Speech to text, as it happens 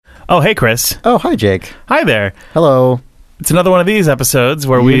Oh, hey, Chris. Oh, hi, Jake. Hi there. Hello. It's another one of these episodes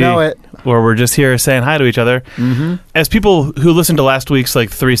where where we're just here saying hi to each other. Mm-hmm. As people who listened to last week's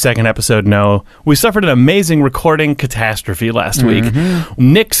 3-second episode know, we suffered an amazing recording catastrophe last week.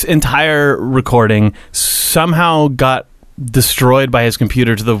 Nick's entire recording somehow got destroyed by his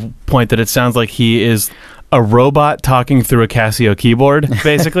computer to the point that it sounds like he is a robot talking through a Casio keyboard,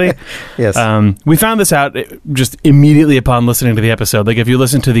 basically. Yes. We found this out just immediately upon listening to the episode. If you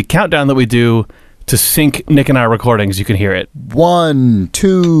listen to the countdown that we do to sync Nick and our recordings, you can hear it. 1,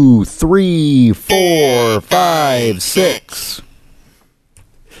 2, 3, 4, 5, 6.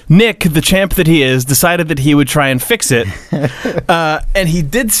 Nick, the champ that he is, decided that he would try and fix it. And he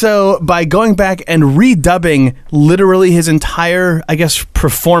did so by going back and redubbing literally his entire,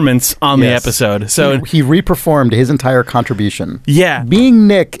 performance on the episode. So he reperformed his entire contribution. Yeah. Being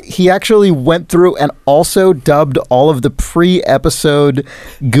Nick, he actually went through and also dubbed all of the pre-episode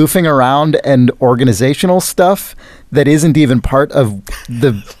goofing around and organizational stuff that isn't even part of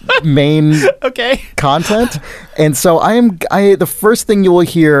the main content. And so the first thing you will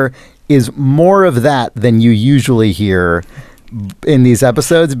hear is more of that than you usually hear in these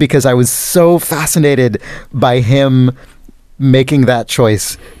episodes, because I was so fascinated by him making that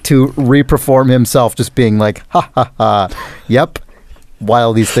choice to reperform himself, just being like, ha ha ha, yep,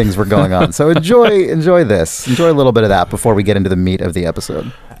 while these things were going on. So enjoy this. Enjoy a little bit of that before we get into the meat of the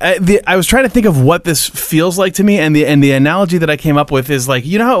episode. I was trying to think of what this feels like to me, and the analogy that I came up with is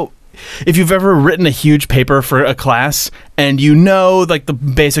if you've ever written a huge paper for a class and the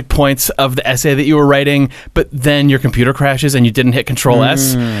basic points of the essay that you were writing, but then your computer crashes and you didn't hit Control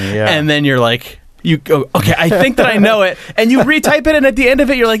S, and then you're like, you go, okay, I think that I know it, and you retype it, and at the end of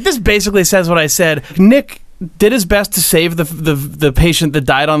it, you're like, this basically says what I said. Nick did his best to save the patient that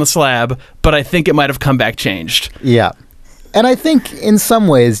died on the slab, but I think it might have come back changed. Yeah. And I think in some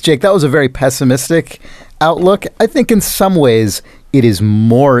ways, Jake, that was a very pessimistic outlook. I think in some ways it is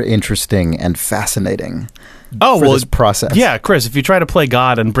more interesting and fascinating for this process. Yeah, Chris, if you try to play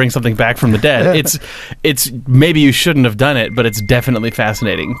God and bring something back from the dead, it's maybe you shouldn't have done it, but it's definitely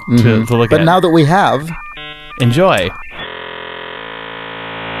fascinating to look at. But now that we have... Enjoy.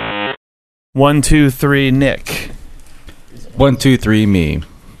 1, 2, 3, Nick. 1, 2, 3, me.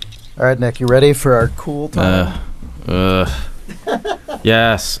 All right, Nick, you ready for our cool time?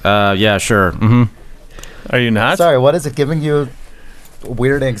 Yes. Yeah, sure. Mm-hmm. Are you not? Sorry, what is it, giving you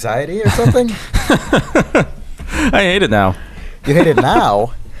weird anxiety or something? I hate it now. You hate it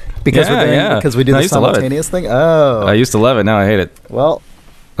now? Because we do the simultaneous thing? Oh. I used to love it. Now I hate it. Well,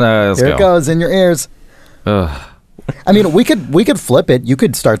 here it goes in your ears. Ugh. I mean, we could flip it. You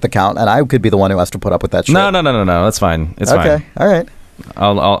could start the count, and I could be the one who has to put up with that shit. No. That's fine. It's fine. Okay. All right.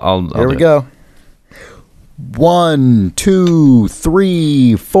 I'll Here we go. 1, 2,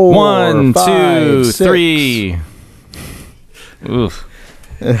 3, 4, 1, 5, 2, 6. 3. Oof.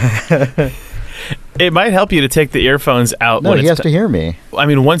 It might help you to take the earphones out. No, he has to hear me. I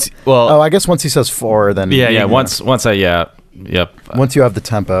mean, I guess once he says 4, then... Yeah. Once yep. Once you have the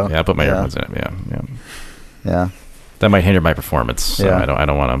tempo. Yeah, I put my earphones in it. Yeah. That might hinder my performance. So I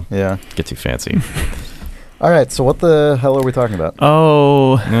don't want to get too fancy. All right, so what the hell are we talking about?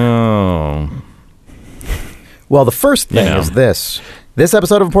 Oh. Well, the first thing is this. This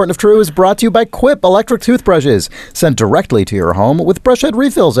episode of Important If True is brought to you by Quip electric toothbrushes, sent directly to your home with brush head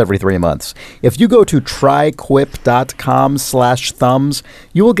refills every 3 months. If you go to tryquip.com/thumbs,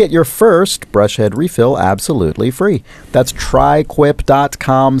 you will get your first brush head refill absolutely free. That's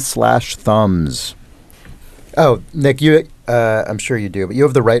tryquip.com/thumbs. Oh, Nick, I'm sure you do, but you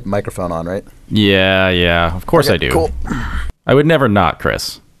have the right microphone on, right? Yeah. Of course I do. Cool. I would never not,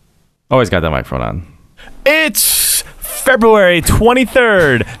 Chris. Always got that microphone on. It's February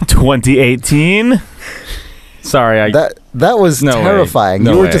 23rd, 2018. Sorry, that was terrifying.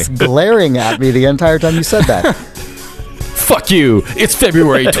 You were just glaring at me the entire time you said that. Fuck you. It's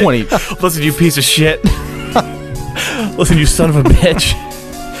February 20. Listen, you piece of shit. Listen, you son of a bitch.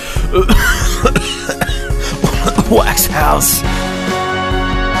 Wax House.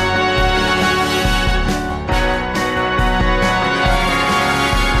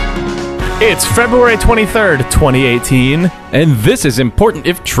 It's February 23rd, 2018. And this is Important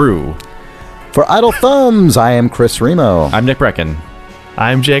If True. For Idle Thumbs, I am Chris Remo. I'm Nick Brecken.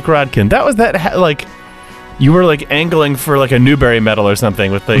 I'm Jake Rodkin. That was you were angling for a Newbery medal or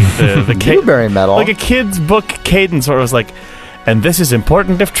something with the Newbery medal? Like a kid's book cadence where it was and this is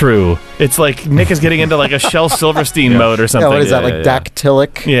important if true. It's like Nick is getting into a Shel Silverstein mode or something. Yeah, what is that,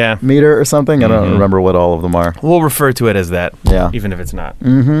 dactylic meter or something? I don't remember what all of them are. We'll refer to it as that, yeah, even if it's not.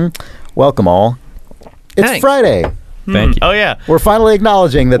 Mm-hmm. Welcome all. It's Thanks. Friday. Thank you. Oh, yeah. We're finally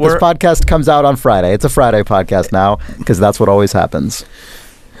acknowledging that this podcast comes out on Friday. It's a Friday podcast now because that's what always happens.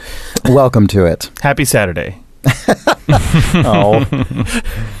 Welcome to it. Happy Saturday. Oh,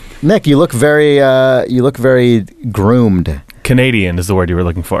 Nick, you look very groomed. Canadian is the word you were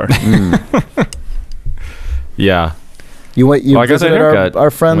looking for. Yeah. You visited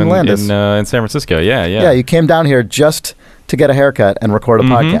our friend Landis in San Francisco. Yeah. Yeah, you came down here just to get a haircut and record a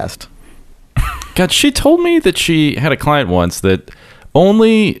podcast. God, she told me that she had a client once that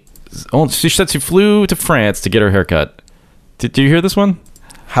she said she flew to France to get her haircut. Did you hear this one?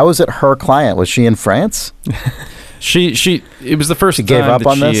 How is it her client? Was she in France? It was the first she gave up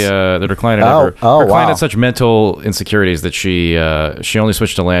on this? That her client had her client had such mental insecurities that she only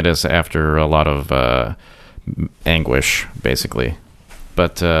switched to Landis after a lot of anguish, basically.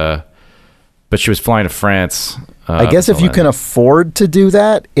 But she was flying to France. I guess if you can afford to do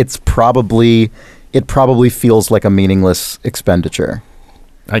that, it probably feels like a meaningless expenditure.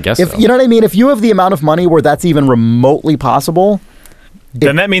 I guess so. You know what I mean? If you have the amount of money where that's even remotely possible,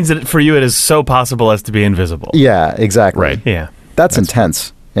 then that means that for you it is so possible as to be invisible. Yeah, exactly. Right. Yeah. That's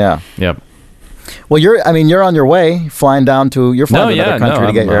intense. Yeah. Yep. Well, you're on your way, flying to another country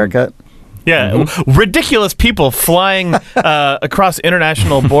to get your haircut. Yeah, ridiculous people flying across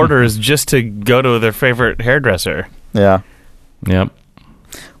international borders just to go to their favorite hairdresser. Yeah. Yep.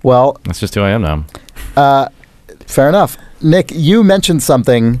 Well, that's just who I am now. Fair enough. Nick, you mentioned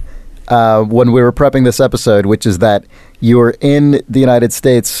something when we were prepping this episode, which is that you were in the United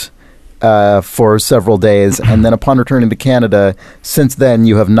States for several days, and then upon returning to Canada, since then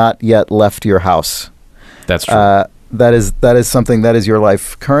you have not yet left your house. That's true. That is something that is your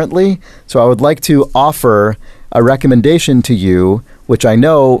life currently. So I would like to offer a recommendation to you, which I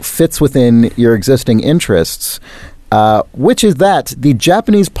know fits within your existing interests, which is that the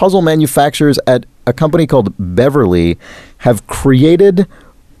Japanese puzzle manufacturers at a company called Beverly have created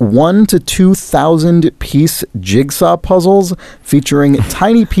 1,000 to 2,000 piece jigsaw puzzles featuring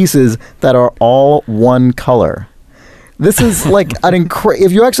tiny pieces that are all one color. This is like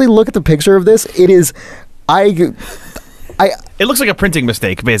if you actually look at the picture of this, it is... It looks like a printing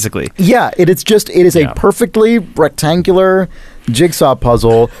mistake, basically. Yeah, it is a perfectly rectangular jigsaw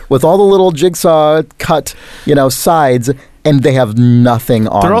puzzle with all the little jigsaw cut, sides, and they have nothing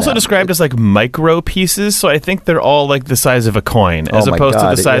on them. They're also described as like micro pieces, so I think they're all like the size of a coin, as opposed to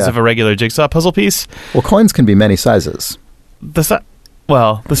the size of a regular jigsaw puzzle piece. Well, coins can be many sizes. The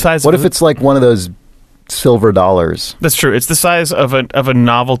size. What if it's like one of those silver dollars? That's true. It's the size of a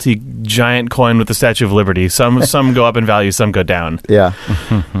novelty giant coin with the Statue of Liberty. Some go up in value, some go down. Yeah.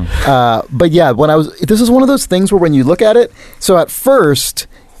 But yeah, this is one of those things where when you look at it, so at first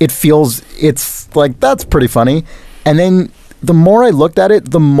it's like, that's pretty funny. And then the more I looked at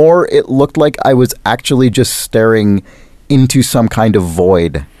it, the more it looked like I was actually just staring into some kind of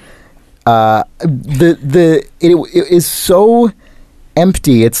void. It is so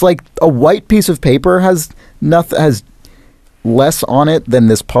empty. It's like a white piece of paper has less on it than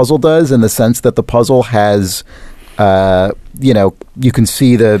this puzzle does, in the sense that the puzzle has, you can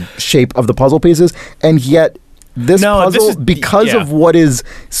see the shape of the puzzle pieces, and yet because of what is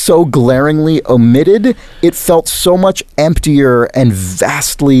so glaringly omitted, it felt so much emptier and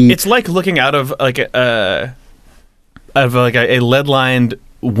vastly. It's like looking out of like a lead-lined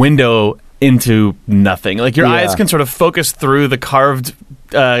window into nothing. Like your eyes can sort of focus through the carved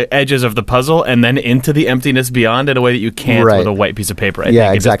edges of the puzzle and then into the emptiness beyond in a way that you can't with a white piece of paper. I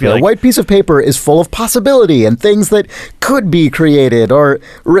think. Exactly. A white piece of paper is full of possibility and things that could be created or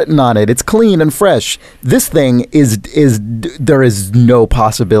written on it. It's clean and fresh. This thing there is no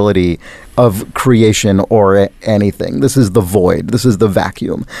possibility of creation or anything. This is the void. This is the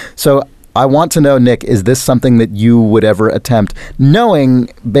vacuum. So I want to know, Nick, is this something that you would ever attempt, knowing,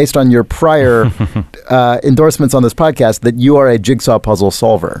 based on your prior endorsements on this podcast, that you are a jigsaw puzzle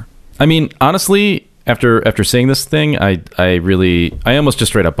solver? I mean, honestly, after seeing this thing, I almost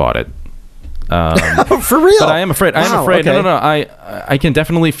just straight up bought it. For real? But I am afraid. Okay. No. I can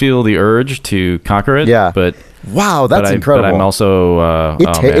definitely feel the urge to conquer it. Yeah. But wow, that's incredible. But I'm also...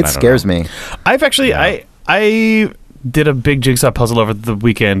 it scares me. I've actually... I did a big jigsaw puzzle over the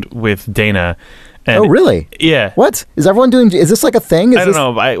weekend with Dana. And really? Yeah. What is everyone doing? Is this like a thing? I don't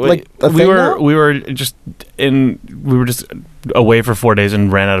know. We were just away for 4 days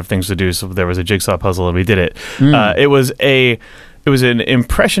and ran out of things to do. So there was a jigsaw puzzle and we did it. It was an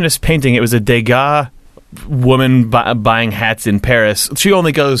impressionist painting. It was a Degas woman buying hats in Paris. She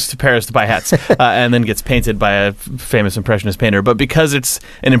only goes to Paris to buy hats and then gets painted by a famous Impressionist painter. But because it's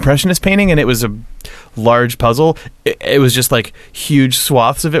an Impressionist painting and it was a large puzzle, it was just like huge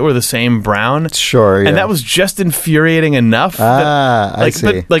swaths of it were the same brown. Sure, yeah. And that was just infuriating enough. I see.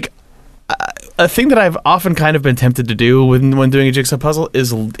 But like, a thing that I've often kind of been tempted to do when doing a jigsaw puzzle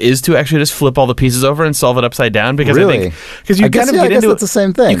is to actually just flip all the pieces over and solve it upside down, because really? I think because you kind of get into it's the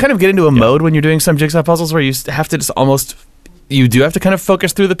same thing. You kind of get into a mode when you're doing some jigsaw puzzles where you have to just you do have to kind of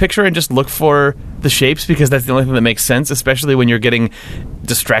focus through the picture and just look for the shapes, because that's the only thing that makes sense, especially when you're getting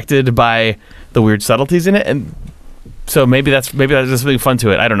distracted by the weird subtleties in it. And so maybe that's just really fun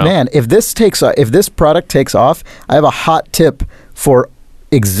to it. I don't know. Man, if this product takes off, I have a hot tip for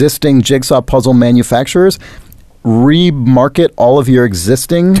existing jigsaw puzzle manufacturers. Remarket all of your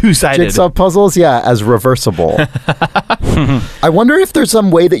existing two-sided jigsaw puzzles, as reversible. I wonder if there's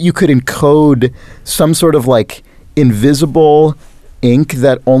some way that you could encode some sort of like invisible ink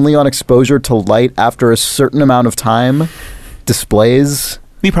that only on exposure to light after a certain amount of time displays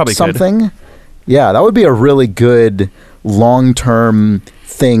you probably something. Could. Yeah, that would be a really good long-term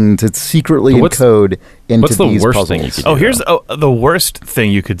thing to secretly encode into what's the these worst puzzles. thing you could do? Here's the worst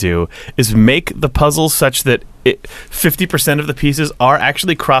thing you could do is make the puzzles such that 50% of the pieces are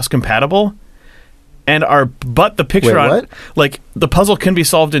actually cross-compatible, but the picture like the puzzle can be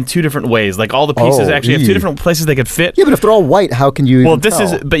solved in two different ways. Like all the pieces actually have two different places they could fit. Yeah, but if they're all white, how can you?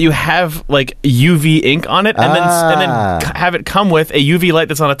 But you have like UV ink on it, and then have it come with a UV light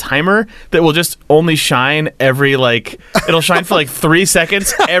that's on a timer that will just only shine it'll shine for like 3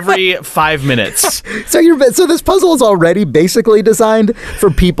 seconds every 5 minutes. So this puzzle is already basically designed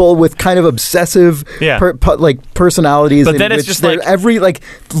for people with kind of obsessive personalities. But then it's just every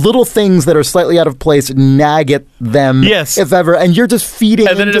little things that are slightly out of place nag at them. Yes. If ever, and you're just feeding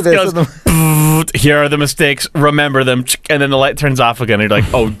and then into it just this. Goes, here are the mistakes, remember them, and then the light turns off again, and you're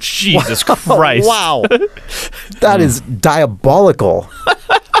like, oh, Jesus Christ. Wow. That is diabolical.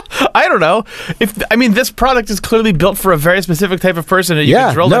 I don't know. This product is clearly built for a very specific type of person, and you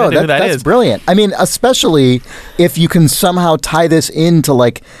can drill into who that is. That's brilliant. I mean, especially if you can somehow tie this into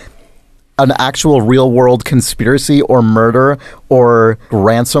like an actual real-world conspiracy or murder or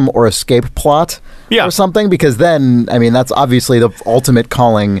ransom or escape plot or something, because then, that's obviously the ultimate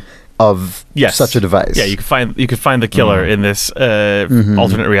calling of such a device. Yeah, you could find the killer in this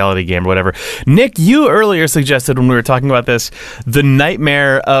alternate reality game or whatever. Nick, you earlier suggested when we were talking about this, the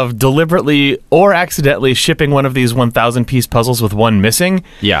nightmare of deliberately or accidentally shipping one of these 1,000-piece puzzles with one missing.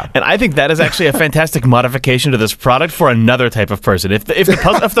 Yeah. And I think that is actually a fantastic modification to this product for another type of person. If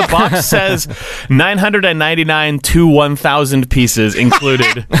the box says 999 to 1,000 pieces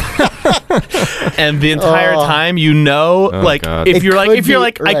included, and the entire time if you're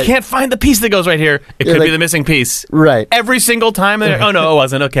like I can't find the piece that goes right here, it could be the missing piece. Right. Every single time. Oh, no, it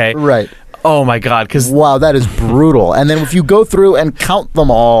wasn't. Okay. Right. Oh, my God. Wow, that is brutal. And then if you go through and count them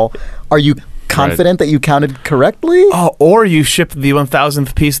all, are you confident that you counted correctly? Oh, or you shipped the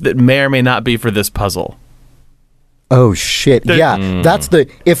 1,000th piece that may or may not be for this puzzle. Oh, shit. That's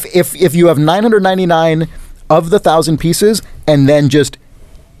if you have 999 of the 1,000 pieces and then just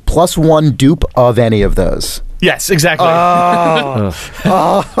plus one dupe of any of those. Yes, exactly. Would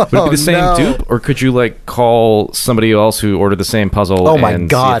it be the same dupe, or could you call somebody else who ordered the same puzzle? Oh my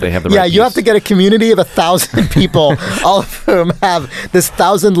God! See if they have the right piece? You have to get a community of 1,000 people, all of whom have this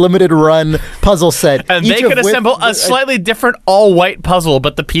 1,000 limited run puzzle set, and they could assemble a slightly different all white puzzle,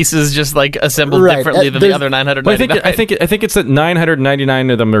 but the pieces just assembled differently than the other 999. I think it's that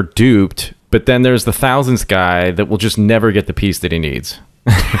 999 of them are duped, but then there's the 1,000th guy that will just never get the piece that he needs.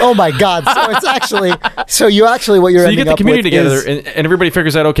 Oh my God! So it's actually what you're. So you get the community together, and everybody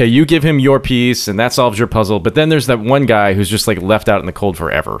figures out. Okay, you give him your piece, and that solves your puzzle. But then there's that one guy who's just left out in the cold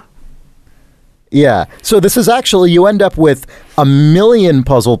forever. Yeah. So this is actually, you end up with 1 million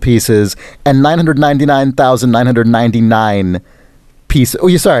puzzle pieces and 999,999 pieces. Oh,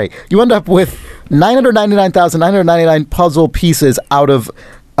 you end up with 999,999 puzzle pieces out of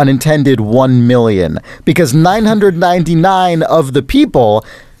an intended 1 million, because 999 of the people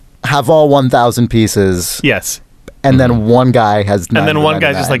have all 1,000 pieces. Yes. And then one guy has 999. And then one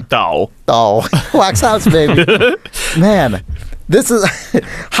guy's just like, wax house, baby. Man, this is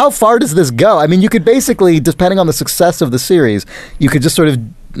how far does this go? You could basically, depending on the success of the series, you could just sort of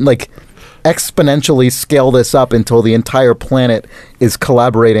exponentially scale this up until the entire planet is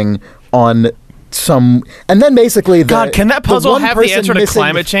collaborating on and then basically God, can that puzzle have the answer to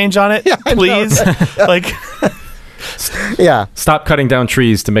climate change on it? Yeah, please. Yeah. Stop cutting down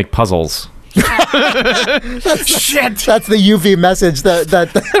trees to make puzzles. Shit. That's the UV message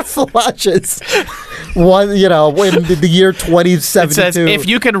that flashes. one, you know, in the year 2072. It says, if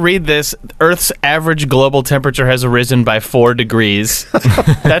you can read this, Earth's average global temperature has risen by 4 degrees.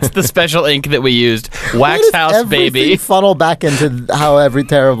 That's the special ink that we used. Wax House, baby. Funnel back into how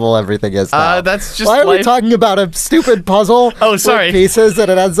terrible everything is now. That's just Why are we talking about a stupid puzzle? Oh, sorry. With pieces,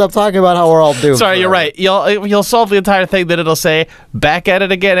 and it ends up talking about how we're all doomed. Sorry, you're right. You'll solve the entire thing. That it'll say back at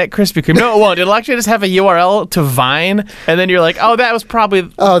it again at Krispy Kreme. No, it won't. It'll actually just have a URL to Vine, and then you're like, oh, that was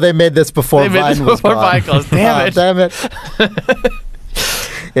probably. Oh, they made this before Vine was gone. Vine closed. Damn it! Damn it!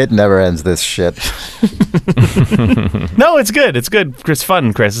 It never ends, this shit. No, it's good. It's good. It's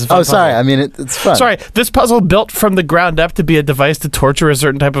fun, Chris. It's a fun sorry. puzzle. I mean, it's fun. Sorry. This puzzle built from the ground up to be a device to torture a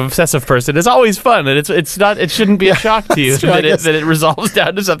certain type of obsessive person is always fun, and it's not. It shouldn't be a shock to you that it resolves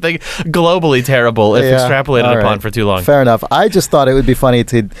down to something globally terrible if extrapolated upon for too long. Fair enough. I just thought it would be funny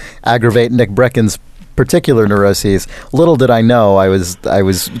to aggravate Nick Brecken's particular neuroses. Little did I know I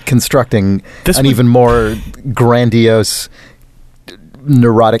was constructing even more grandiose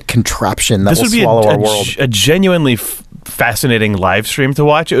neurotic contraption that will swallow our world. A genuinely fascinating live stream to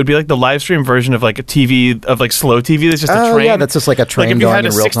watch. It would be like the live stream version of like a TV, of like slow TV that's just a train. Yeah, that's just like a train like if you going had a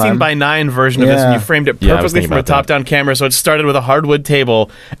in real 16:9 version of this and you framed it perfectly from a top-down camera, so it started with a hardwood table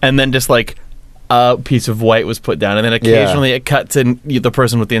and then just like a piece of white was put down, and then occasionally it cut to the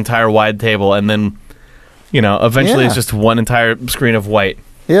person with the entire wide table, and then eventually it's just one entire screen of white.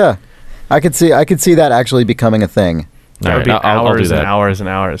 Yeah, I could see that actually becoming a thing. That would be hours and hours and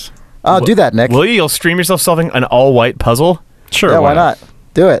hours. Oh, do that, Nick. Will you? You'll stream yourself solving an all-white puzzle? Sure. Yeah, why not?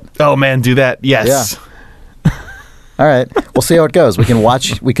 Do it. Oh man, do that. Yes. Yeah. All right. We'll see how it goes. We can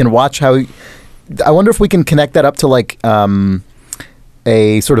watch how. I wonder if we can connect that up to like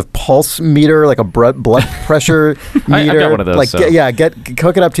a sort of pulse meter, like a blood pressure meter. I got one of those. Like,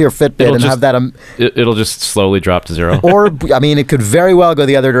 hook it up to your Fitbit and have that. It'll just slowly drop to zero. Or, I mean, it could very well go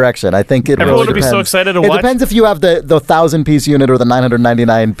the other direction. I think everyone would be so excited to watch. It depends if you have the 1,000-piece unit or the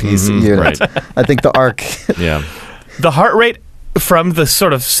 999-piece unit. Right. I think the arc. Yeah. The heart rate from the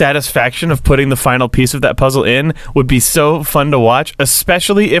sort of satisfaction of putting the final piece of that puzzle in would be so fun to watch,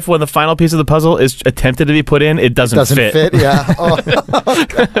 especially if when the final piece of the puzzle is attempted to be put in, it doesn't fit. Yeah. Oh,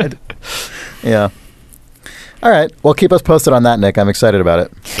 God. Yeah. All right. Well, keep us posted on that, Nick. I'm excited about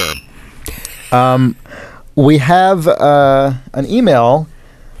it. Sure. We have an email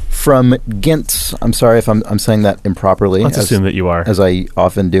from Gintz. I'm sorry if I'm saying that improperly. Let's assume that you are. As I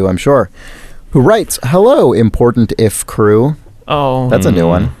often do, I'm sure. Who writes, "Hello, Important If crew." Oh, that's a new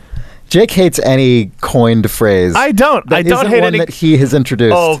one. Jake hates any coined phrase. I don't hate one that he has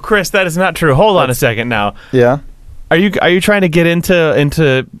introduced. Oh, Chris, that is not true. Hold on a second now. Yeah. Are you trying to get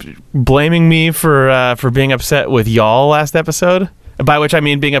into blaming me for being upset with y'all last episode? By which I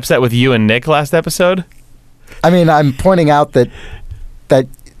mean being upset with you and Nick last episode? I mean, I'm pointing out that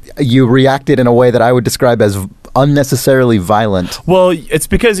you reacted in a way that I would describe as unnecessarily violent. Well, it's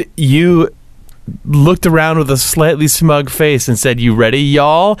because you looked around with a slightly smug face and said, "You ready,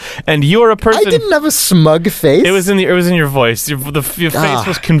 y'all?" And you're a person. I didn't have a smug face. It was in your voice. Your face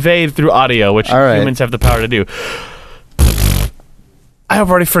was conveyed through audio, which humans have the power to do. I have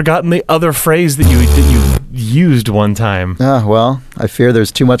already forgotten the other phrase that you used one time. Well, I fear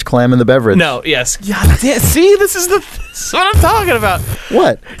there's too much clam in the beverage. No, yes. Yeah, see, this is what I'm talking about.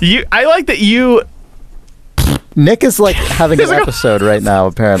 What? I like that you... Nick is like having an episode right now,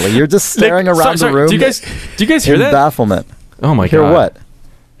 apparently. You're just staring around the room. Do you guys hear that? Bafflement. Oh my God. Hear what?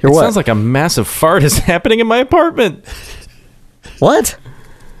 It sounds like a massive fart is happening in my apartment. What?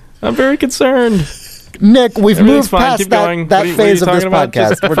 I'm very concerned. Nick, we've moved past that phase of this about? podcast.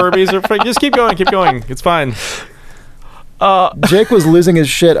 Just Furbies just keep going. It's fine. Jake was losing his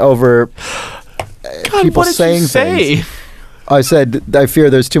shit over people saying things. I said, I fear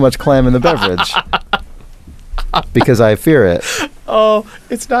there's too much clam in the beverage. Because I fear it. Oh,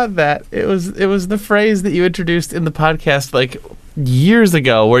 it's not that. It was the phrase that you introduced in the podcast like years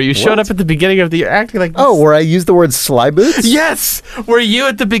ago, where you showed up at the beginning of the acting like this. Oh, where I used the word sly boots? Yes, where you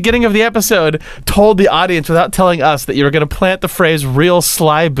at the beginning of the episode told the audience without telling us that you were going to plant the phrase "real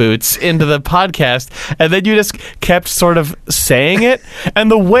sly boots" into the podcast, and then you just kept sort of saying it. And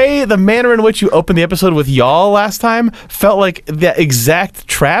the manner in which you opened the episode with y'all last time felt like the exact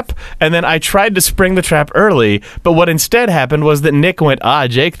trap. And then I tried to spring the trap early, but what instead happened was that Nick went,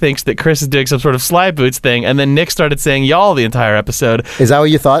 Jake thinks that Chris is doing some sort of sly boots thing, and then Nick started saying y'all the entire episode. Is that what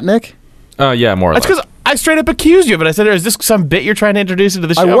you thought, Nick? Yeah, more or less. That's because I straight up accused you of it. I said, is this some bit you're trying to introduce into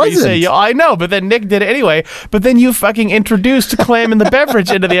the show? I wasn't. You say, yeah, I know, but then Nick did it anyway. But then you fucking introduced Clam and the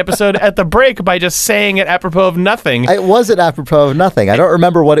Beverage into the episode at the break by just saying it apropos of nothing. It wasn't apropos of nothing. I don't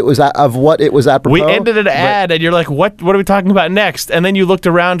remember what it was apropos. We ended an ad, and you're like, what are we talking about next? And then you looked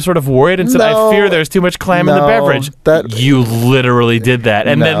around sort of worried and said, I fear there's too much Clam in the Beverage. You literally did that.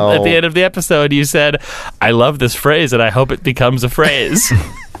 And then at the end of the episode, you said, I love this phrase, and I hope it becomes a phrase.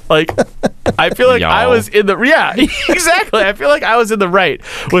 Like, I feel like I was in the... Yeah, exactly. I feel like I was in the right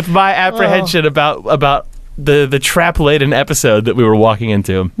with my apprehension about the trap-laden episode that we were walking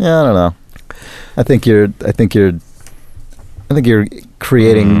into. Yeah, I don't know. I think you're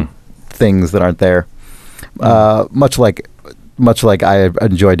creating things that aren't there. Much like I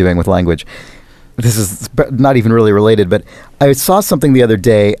enjoy doing with language. This is not even really related, but I saw something the other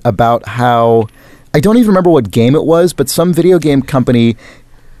day about how... I don't even remember what game it was, but some video game company...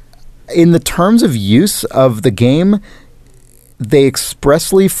 In the terms of use of the game, they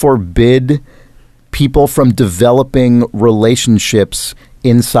expressly forbid people from developing relationships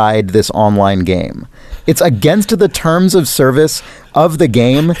inside this online game. It's against the terms of service of the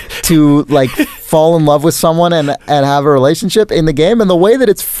game to like fall in love with someone and have a relationship in the game. And the way that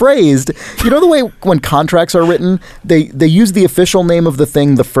it's phrased, you know, the way when contracts are written, they use the official name of the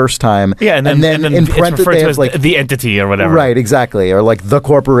thing the first time. Yeah, and then in parentheses they have like the entity or whatever. Right, exactly. Or like the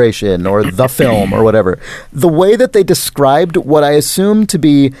corporation or the film or whatever. The way that they described what I assume to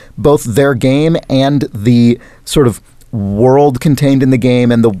be both their game and the sort of world contained in the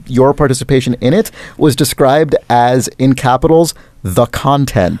game and your participation in it was described as, in capitals, the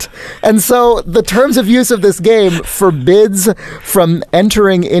content. And so the terms of use of this game forbids from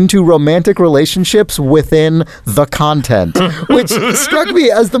entering into romantic relationships within the content, which struck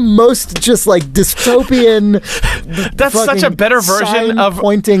me as the most just like dystopian. That's such a better version of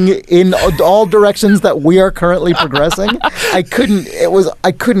pointing in all directions that we are currently progressing. I couldn't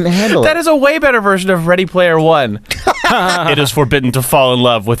handle it. That is a way better version of Ready Player One. It is forbidden to fall in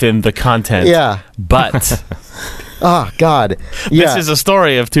love within the content. Yeah. But... Oh, God. Yeah. This is a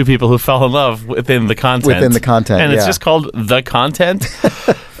story of two people who fell in love within the content. Within the content, and it's just called The Content.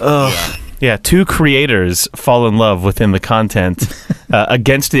 Yeah, two creators fall in love within the content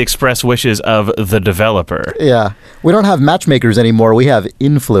against the express wishes of the developer. Yeah. We don't have matchmakers anymore. We have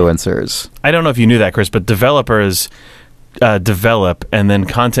influencers. I don't know if you knew that, Chris, but developers... develop, and then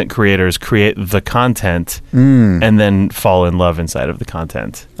content creators create the content and then fall in love inside of the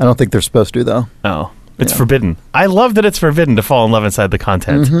content. I don't think they're supposed to, though. Oh, it's forbidden. I love that it's forbidden to fall in love inside the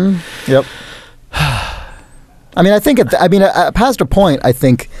content. Mm-hmm. Yep. I mean, I think past a point, I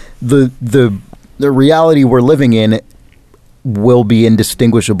think the reality we're living in will be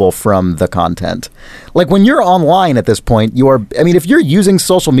indistinguishable from the content. Like when you're online at this point, if you're using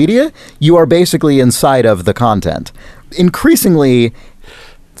social media, you are basically inside of the content. Increasingly,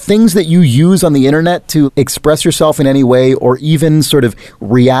 things that you use on the internet to express yourself in any way or even sort of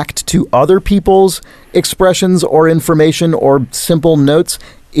react to other people's expressions or information or simple notes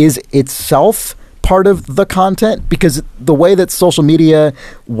is itself part of the content, because the way that social media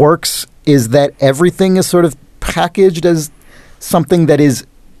works is that everything is sort of packaged as something that is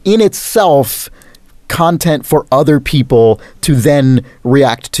in itself content for other people to then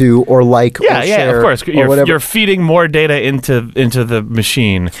react to or like or share. Yeah, of course. You're feeding more data into the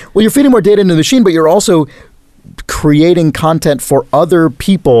machine. Well, you're feeding more data into the machine, but you're also creating content for other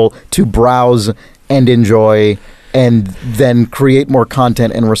people to browse and enjoy and then create more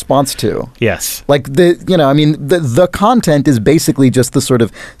content in response to. Yes. Like the content is basically just the sort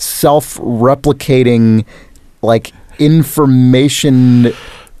of self-replicating like information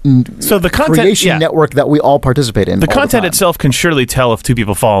the content creation network that we all participate in. The content itself can surely tell if two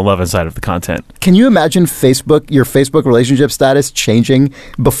people fall in love inside of the content. Can you imagine your Facebook relationship status changing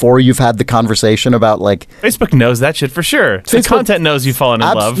before you've had the conversation about like... Facebook knows that shit for sure. The content knows you've fallen in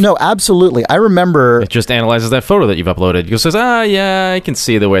love. No, absolutely. I remember... It just analyzes that photo that you've uploaded. It says, I can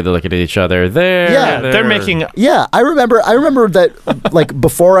see the way they're looking at each other. They're making... Yeah, I remember that like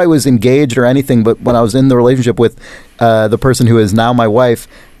before I was engaged or anything, but when I was in the relationship with the person who is now my wife,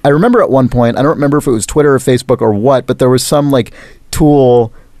 I remember at one point, I don't remember if it was Twitter or Facebook or what, but there was some like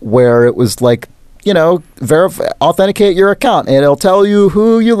tool where it was like, authenticate your account and it'll tell you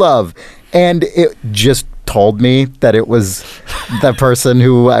who you love. And it just told me that it was the person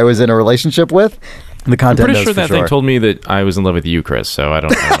who I was in a relationship with. The content I'm pretty sure that thing told me that I was in love with you, Chris, so I don't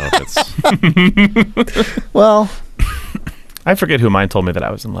know if it's... Well... I forget who mine told me that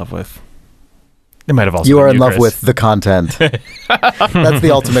I was in love with. It might have also you been are in love Chris. with the content. That's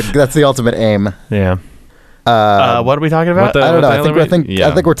the ultimate aim. Yeah. What are we talking about? I don't know.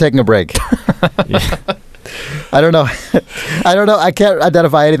 I think we're taking a break. I don't know. I can't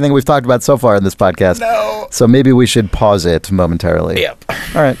identify anything we've talked about so far in this podcast. No. So maybe we should pause it momentarily. Yep.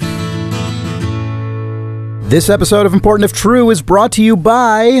 All right. This episode of Important If True is brought to you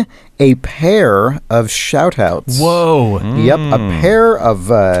by a pair of shout-outs. Whoa. Yep, a pair of...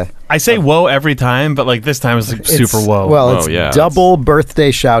 I say whoa every time, but like this time it's like super whoa. Well, it's double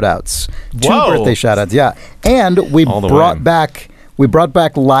birthday shout-outs. Whoa. 2 birthday shout-outs, yeah. And we brought back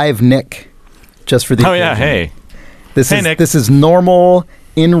live Nick just for the occasion. Yeah, hey. Nick. This is normal,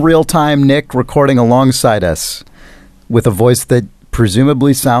 in real-time Nick recording alongside us with a voice that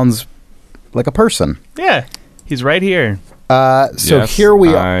presumably sounds like a person. Yeah. He's right here. Yes, here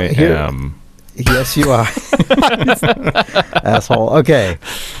we are. I am. Yes, you are. Asshole. Okay.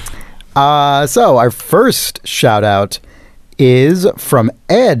 So our first shout out is from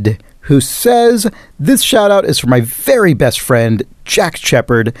Ed, who says, this shout out is for my very best friend, Jack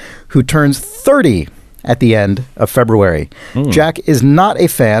Shepard, who turns 30 at the end of February. Jack is not a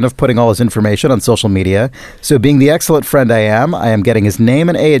fan of putting all his information on social media, so being the excellent friend I am getting his name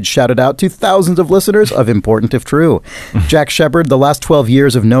and age shouted out to thousands of listeners of Important If True. Jack Shepard, the last 12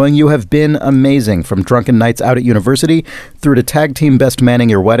 years of knowing you have been amazing. From drunken nights out at university through to tag team best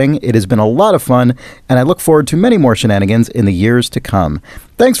manning your wedding, it has been a lot of fun, and I look forward to many more shenanigans in the years to come.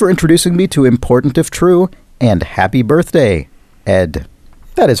 Thanks for introducing me to Important If True, and happy birthday, Ed.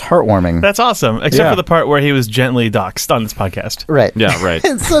 That is heartwarming. That's awesome. Except for the part where he was gently doxxed on this podcast. Right. Yeah, right.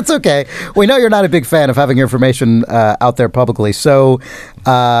 So it's okay. We know you're not a big fan of having your information out there publicly, so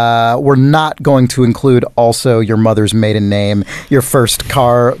we're not going to include also your mother's maiden name, your first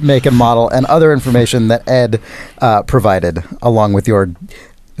car, make and model, and other information that Ed provided, along with your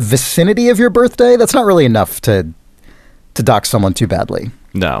vicinity of your birthday. That's not really enough to dox someone too badly.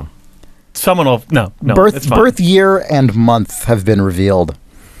 No. Someone will... No. Birth year and month have been revealed.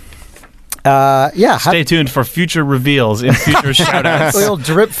 Stay tuned for future reveals in future shout-outs. We'll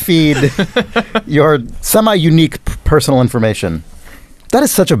drip feed your semi-unique personal information. That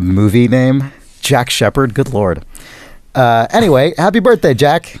is such a movie name. Jack Shepard. Good Lord. Anyway, happy birthday,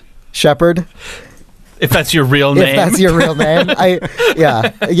 Jack Shepard. If that's your real name. If that's your real name.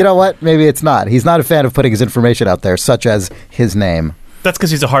 You know what? Maybe it's not. He's not a fan of putting his information out there, such as his name. That's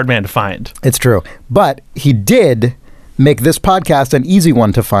because he's a hard man to find. It's true. But he did make this podcast an easy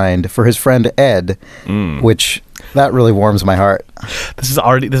one to find for his friend Ed, which that really warms my heart. This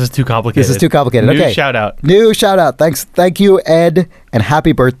is too complicated. This is too complicated. New okay. shout out. New shout out. Thank you, Ed, and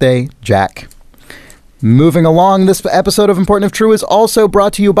happy birthday, Jack. Moving along, this episode of Important If True is also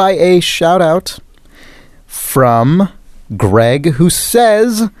brought to you by a shout out from Greg, who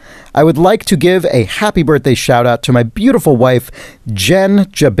says, I would like to give a happy birthday shout out to my beautiful wife, Jen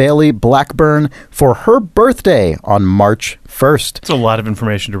Jabali Blackburn, for her birthday on March 1st. It's a lot of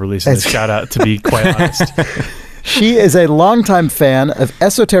information to release in this shout out, to be quite honest. She is a longtime fan of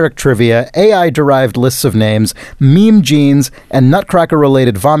esoteric trivia, AI-derived lists of names, meme genes, and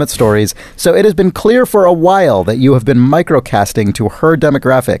Nutcracker-related vomit stories, so it has been clear for a while that you have been microcasting to her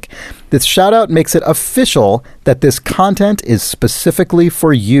demographic. This shout-out makes it official that this content is specifically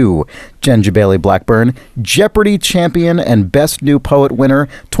for you, Jen Jabali Blackburn, Jeopardy champion and Best New Poet winner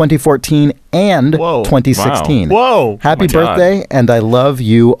 2014 and 2016. Wow. Whoa! Happy birthday, and I love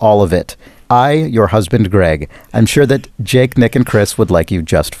you all of it. I, your husband, Greg. I'm sure that Jake, Nick, and Chris would like you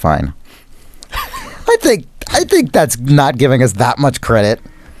just fine. I think that's not giving us that much credit.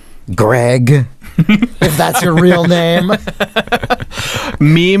 Greg, if that's your real name.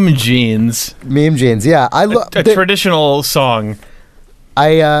 Meme Jeans. Meme Jeans, yeah. A traditional song.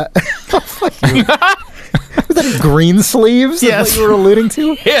 Was that green sleeves? Yes. Is what you were alluding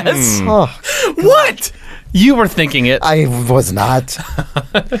to? Yes. Oh. What? You were thinking it. I was not.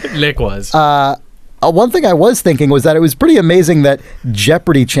 Nick was. One thing I was thinking was that it was pretty amazing that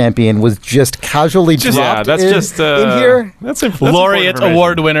Jeopardy champion was just casually dropped in here. That's Laureate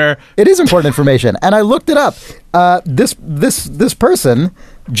award winner. It is important information, and I looked it up. This person,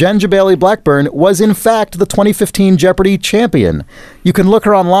 Jen Jabali Blackburn, was in fact the 2015 Jeopardy champion. You can look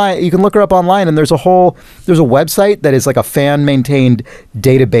her online. You can look her up online, and there's a website that is like a fan maintained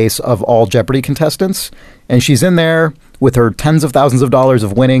database of all Jeopardy contestants, and she's in there with her tens of thousands of dollars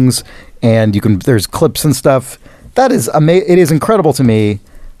of winnings, and there's clips and stuff. That is it is incredible to me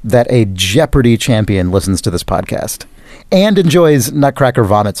that a Jeopardy champion listens to this podcast and enjoys Nutcracker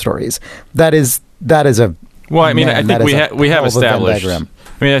vomit stories. That is a well. I mean, I think we have established. I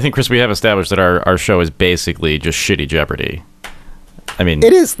mean, I think, Chris, we have established that our show is basically just shitty Jeopardy. I mean,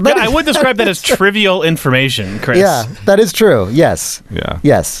 it is. I would describe that as trivial information, Chris. Yeah, that is true. Yes. Yeah.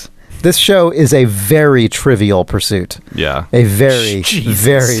 Yes. This show is a very trivial pursuit. Yeah. A very, Jesus.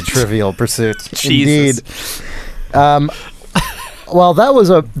 very trivial pursuit. Jesus. Indeed. Well, that was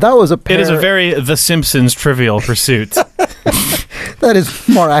a pair. It is a very The Simpsons trivial pursuit. That is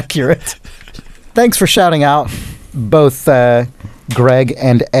more accurate. Thanks for shouting out both Greg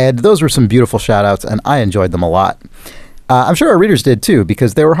and Ed. Those were some beautiful shout outs, and I enjoyed them a lot. I'm sure our readers did too,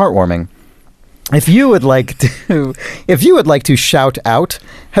 because they were heartwarming. If you would like to shout out,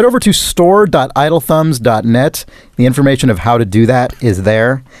 head over to store.idlethumbs.net. The information of how to do that is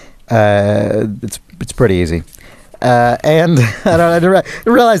there. It's pretty easy. And I didn't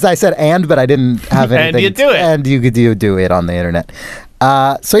realize I said "and," but I didn't have anything. And you do it. And you do it on the internet.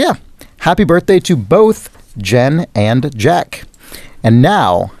 So yeah, happy birthday to both Jen and Jack. And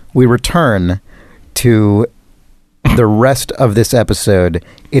now we return to the rest of this episode,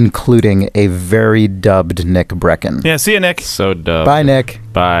 including a very dubbed Nick Brecken. Yeah, see you, Nick. So dubbed. Bye, Nick.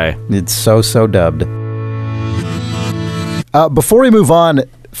 Bye. It's so dubbed. Before we move on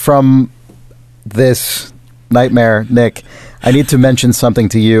from this nightmare, Nick, I need to mention something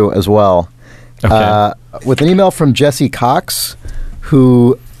to you as well. Okay. With an email from Jesse Cox,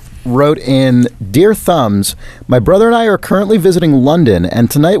 who wrote in, "Dear Thumbs, my brother and I are currently visiting London, and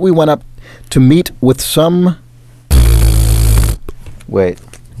tonight we went up to meet with some..." Wait.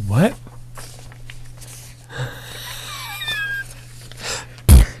 What?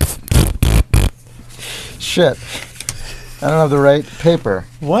 Shit. I don't have the right paper.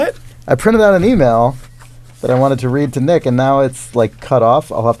 What? I printed out an email that I wanted to read to Nick, and now it's like cut off.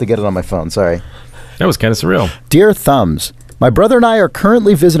 I'll have to get it on my phone. Sorry. That was kind of surreal. Dear Thumbs, my brother and I are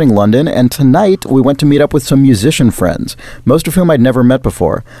currently visiting London, and tonight we went to meet up with some musician friends, most of whom I'd never met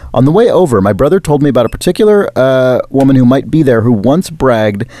before. On the way over, my brother told me about a particular woman who might be there who once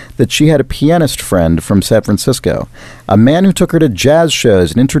bragged that she had a pianist friend from San Francisco, a man who took her to jazz shows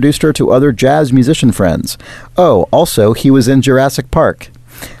and introduced her to other jazz musician friends. Oh, also, he was in Jurassic Park.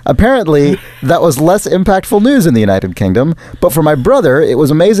 Apparently, that was less impactful news in the United Kingdom, but for my brother, it was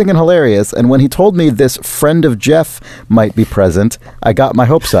amazing and hilarious, and when he told me this friend of Jeff might be present, I got my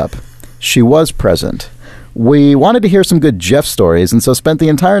hopes up. She was present. We wanted to hear some good Jeff stories, and so spent the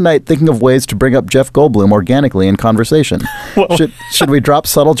entire night thinking of ways to bring up Jeff Goldblum organically in conversation. Should we drop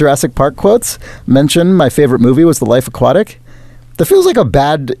subtle Jurassic Park quotes? Mention my favorite movie was The Life Aquatic? That feels like a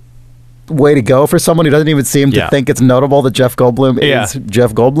bad way to go for someone who doesn't even seem to think it's notable that Jeff Goldblum is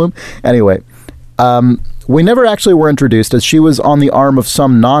Jeff Goldblum. Anyway, we never actually were introduced, as she was on the arm of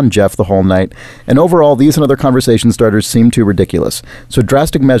some non-Jeff the whole night, and overall these and other conversation starters seemed too ridiculous, so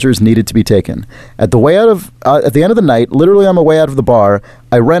drastic measures needed to be taken. At the end of the night, literally on my way out of the bar,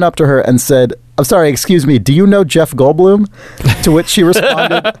 I ran up to her and said, "I'm sorry, excuse me, do you know Jeff Goldblum?" To which she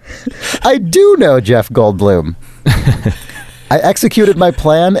responded, "I do know Jeff Goldblum." I executed my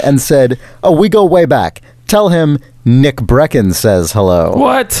plan and said, "Oh, we go way back. Tell him Nick Brecken says hello."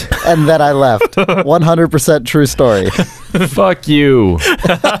 What? And then I left. 100% true story. Fuck you.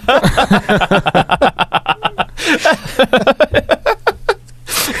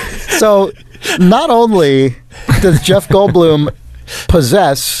 So, not only does Jeff Goldblum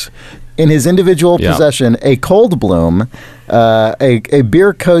possess, in his individual possession, a Cold Bloom, a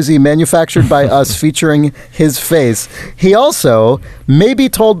beer cozy manufactured by us featuring his face, he also may be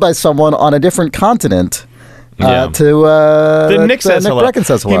told by someone on a different continent Nick says hello. Brecken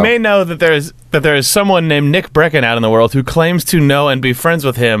says hello. He may know that there is someone named Nick Brecken out in the world who claims to know and be friends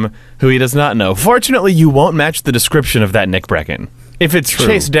with him who he does not know. Fortunately, you won't match the description of that Nick Brecken if it's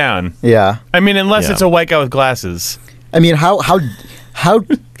chased down. Yeah. I mean, unless it's a white guy with glasses. I mean,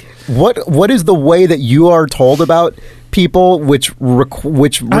 what is the way that you are told about people which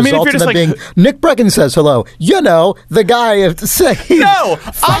results in them being Nick Brecken says hello? You know, the guy saying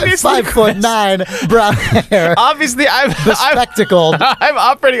obviously 5'9", brown hair. Obviously, I'm bespectacled. I'm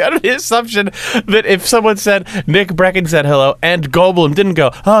operating under the assumption that if someone said Nick Brecken said hello and Goldblum didn't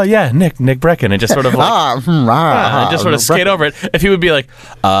go, "Oh yeah, Nick Brecken," and just sort of like just sort of skate over it, if he would be like,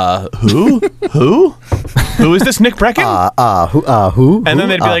 who is this Nick Brecken? Who? And then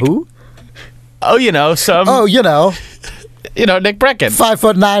they'd be like, who? Oh, you know, some. Oh, you know, Nick Brecken,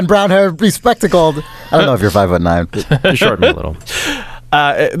 5'9", brown hair, bespectacled. I don't know if you're 5'9". You shortened me a little.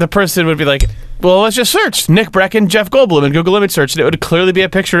 The person would be like, "Well, let's just search Nick Brecken, Jeff Goldblum in Google image search," and it would clearly be a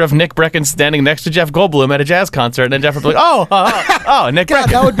picture of Nick Brecken standing next to Jeff Goldblum at a jazz concert, and then Jeff would be like, "Oh, Nick God,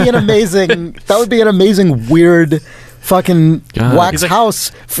 Brecken." That would be an amazing weird fucking wax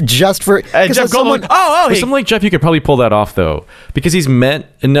house just for Jeff Goldblum. For someone like Jeff, you could probably pull that off though, because he's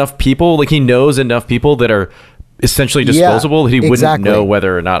met enough people. Like he knows enough people that are essentially disposable that he exactly. wouldn't know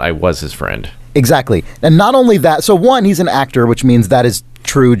whether or not I was his friend. Exactly. And not only that, so one, he's an actor, which means that is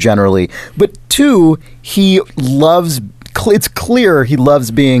true generally. But two, it's clear he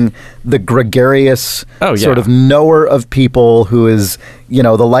loves being the gregarious sort of knower of people who is,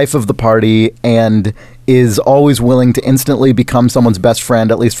 the life of the party and is always willing to instantly become someone's best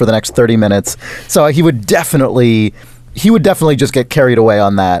friend, at least for the next 30 minutes. So he would definitely just get carried away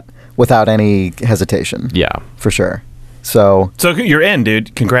on that without any hesitation. Yeah. For sure. So you're in,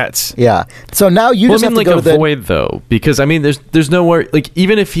 dude. Congrats. Yeah. So now you just have to go to avoid though, because I mean, there's nowhere, like,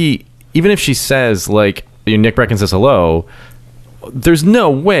 even if she says, like, Nick Breckon says hello, there's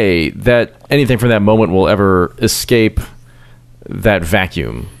no way that anything from that moment will ever escape that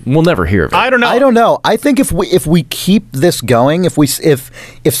vacuum. We'll never hear of it. I don't know. I think if we keep this going,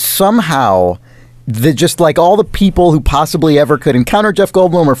 if somehow just like all the people who possibly ever could encounter Jeff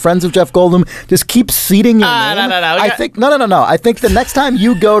Goldblum or friends of Jeff Goldblum just keep seeding your name. No. I think I think the next time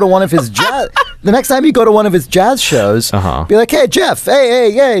you go to one of his jazz shows, be like, "Hey Jeff,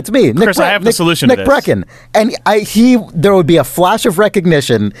 hey, it's me, Nick. Chris, I have the solution Nick to this. Breckon." And there would be a flash of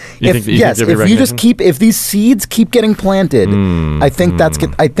recognition if these seeds keep getting planted. I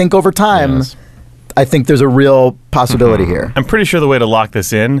think over time, I think there's a real possibility here. I'm pretty sure the way to lock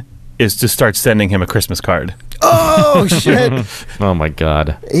this in is to start sending him a Christmas card. Oh shit! Oh my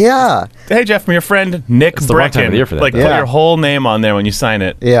god! Yeah. Hey Jeff, from your friend Nick It's the wrong time of Breckon. the year for that. Like, put your whole name on there when you sign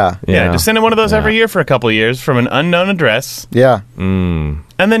it. Yeah. Yeah, just send him one of those every year for a couple of years from an unknown address. Yeah. And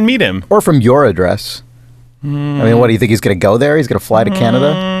then meet him. Or from your address. I mean, what do you think? He's going to go there? He's going to fly to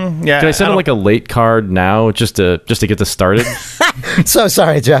Canada? Yeah. Can I send him like a late card now, just to get this started? So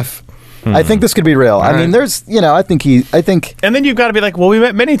sorry, Jeff. I think this could be real. I mean, there's, I think. And then you've got to be like, well, we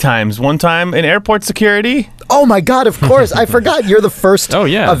met many times. One time in airport security. Oh my God! Of course, I forgot. You're the first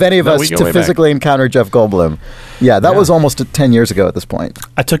of any of us to physically encounter Jeff Goldblum. Yeah, that was almost 10 years ago at this point.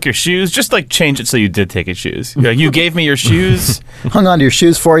 I took your shoes, just like change it so you did take his shoes. You gave me your shoes. Hung on to your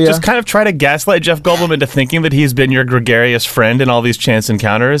shoes for you. Just kind of try to gaslight Jeff Goldblum into thinking that he's been your gregarious friend in all these chance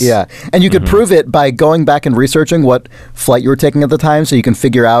encounters. Yeah, and you could prove it by going back and researching what flight you were taking at the time, so you can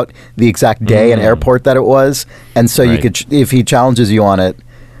figure out the exact day and airport that it was, and so you could, if he challenges you on it,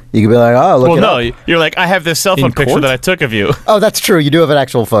 you could be like, oh, look Well, no, you're like, I have this cell phone picture that I took of you. Oh, that's true. You do have an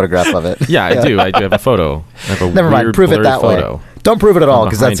actual photograph of it. Yeah, I do. I do have a photo. I have a Never mind. Prove it that photo. way. Don't prove it at all,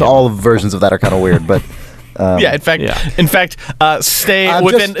 because that's all versions of that are kind of weird. But in fact, stay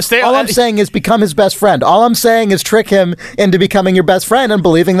within. All I'm saying is become his best friend. All I'm saying is trick him into becoming your best friend and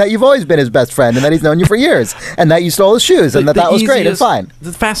believing that you've always been his best friend and that he's known you for years and that you stole his shoes and that was great and fine.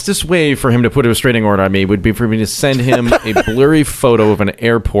 The fastest way for him to put a restraining order on me would be for me to send him a blurry photo of an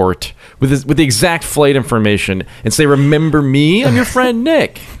airport with the exact flight information and say, "Remember me? I'm your friend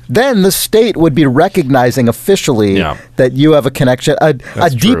Nick." Then the state would be recognizing officially that you have a connection, a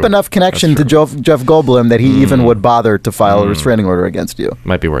deep enough connection to Jeff Goldblum that he even would bother to file a restraining order against you.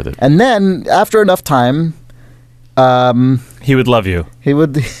 Might be worth it. And then, after enough time, he would love you. He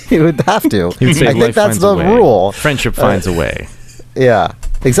would have to. He would say, I think that's the rule. Friendship finds a way. Yeah,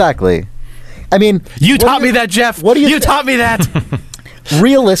 exactly. I mean, you taught me that, Jeff. What do you taught me that?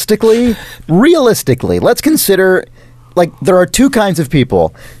 Realistically, let's consider, like, there are two kinds of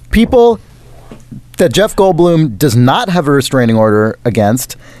people. People that Jeff Goldblum does not have a restraining order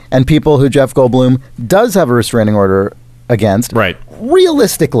against, and people who Jeff Goldblum does have a restraining order against. Right.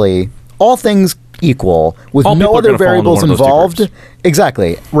 Realistically, all things equal, with all no other variables involved.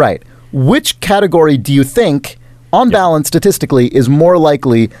 Exactly. Right. Which category do you think, on balance, statistically, is more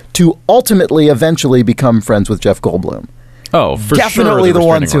likely to ultimately, eventually become friends with Jeff Goldblum? Oh, for definitely sure, the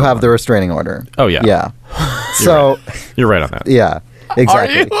ones who have the restraining order. Oh, yeah. Yeah. So you're right on that. Yeah,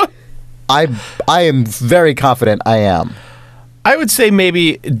 exactly. Are you? I am very confident I am. I would say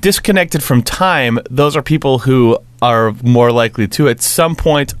maybe disconnected from time, those are people who are more likely to, at some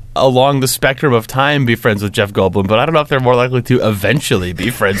point along the spectrum of time, be friends with Jeff Goldblum, but I don't know if they're more likely to eventually be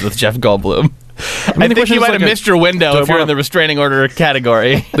friends with Jeff Goldblum. I think you might have missed your window if you're in the restraining order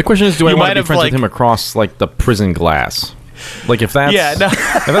category. The question is, do I want to be friends with him across, like, the prison glass? Like, if that's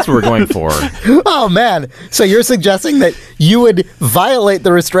if that's what we're going for. Oh, man. So you're suggesting that you would violate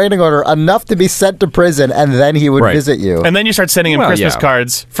the restraining order enough to be sent to prison, and then he would visit you. And then you start sending him Christmas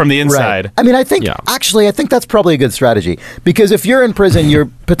cards from the inside. Right. I mean, I think that's probably a good strategy. Because if you're in prison,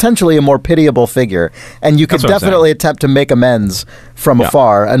 you're potentially a more pitiable figure, and you could definitely attempt to make amends from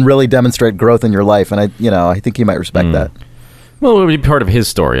afar and really demonstrate growth in your life. And I think he might respect that. Well, it would be part of his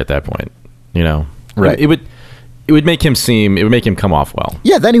story at that point, you know? Right. It would... it would make him come off well.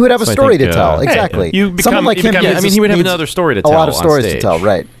 Yeah, then he would have a story to tell. Exactly. Someone like him. He would have another story to tell. A lot of stories to tell,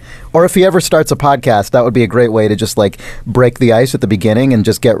 right? Or if he ever starts a podcast, that would be a great way to just like break the ice at the beginning and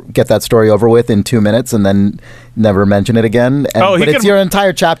just get that story over with in 2 minutes and then never mention it again. But it's your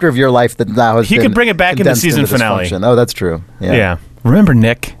entire chapter of your life that now has been He could bring it back in the season finale. Oh, that's true. Yeah. Remember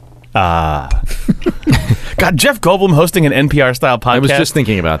Nick? God, Jeff Goldblum hosting an NPR-style podcast. I was just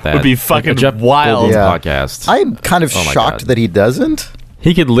thinking about that. Would be fucking Jeff wild. Podcast. I'm kind of shocked that he doesn't.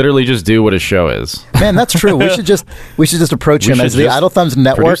 He could literally just do what his show is. Man, that's true. We should just approach him as the Idle Thumbs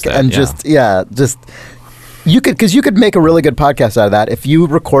Network and you could make a really good podcast out of that if you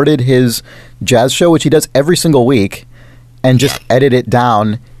recorded his jazz show, which he does every single week, and just edit it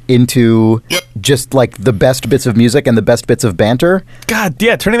down into just like the best bits of music and the best bits of banter. God,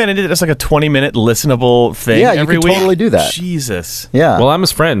 yeah, turning that into just like a 20-minute listenable thing every week. Yeah, you could totally do that. Jesus. Yeah. Well, I'm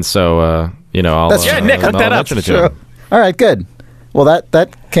his friend, so I'll... Nick, hook that up. Sure. All right, good. Well,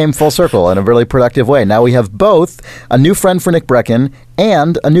 that came full circle in a really productive way. Now we have both a new friend for Nick Breckon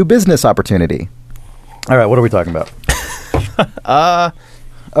and a new business opportunity. All right, what are we talking about?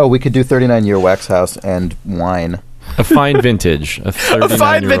 We could do 39-year wax house and wine. A fine vintage. A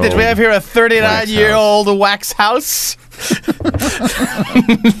fine vintage. We have here a 39-year-old wax house.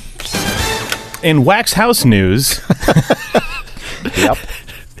 In wax house news. Yep.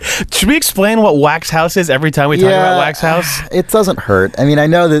 Should we explain what wax house is every time we talk about wax house? It doesn't hurt. I mean, I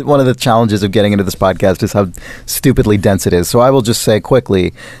know that one of the challenges of getting into this podcast is how stupidly dense it is. So I will just say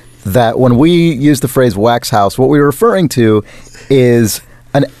quickly that when we use the phrase wax house, what we're referring to is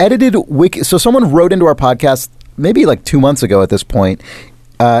an edited wiki. So someone wrote into our podcast maybe like 2 months ago at this point,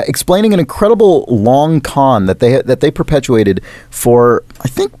 explaining an incredible long con that they perpetuated for, I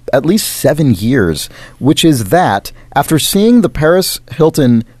think, at least 7 years, which is that after seeing the Paris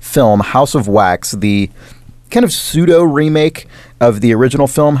Hilton film House of Wax, the kind of pseudo remake of the original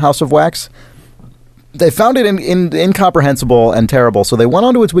film House of Wax, they found it incomprehensible and terrible. So they went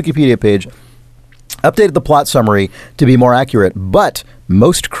onto its Wikipedia page, updated the plot summary to be more accurate, but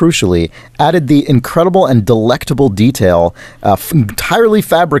most crucially, added the incredible and delectable detail, entirely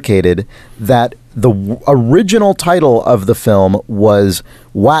fabricated, that the original title of the film was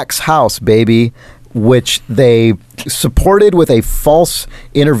Wax House, baby, which they supported with a false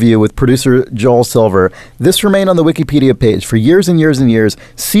interview with producer Joel Silver. This remained on the Wikipedia page for years and years and years,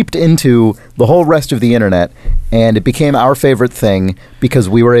 seeped into the whole rest of the internet, and it became our favorite thing because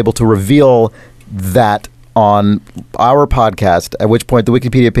we were able to reveal that on our podcast, at which point the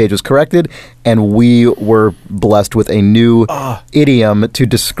Wikipedia page was corrected, and we were blessed with a new idiom to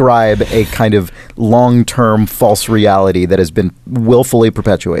describe a kind of long-term false reality that has been willfully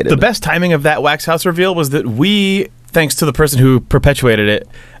perpetuated. The best timing of that wax house reveal was that we, thanks to the person who perpetuated it,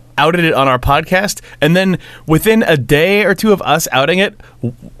 outed it on our podcast, and then within a day or two of us outing it,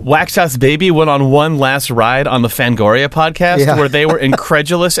 Wax House Baby went on one last ride on the Fangoria podcast, where they were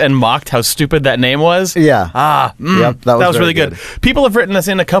incredulous and mocked how stupid that name was. Yeah. Yep, that was really good. People have written us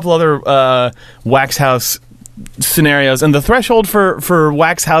in a couple other Wax House scenarios, and the threshold for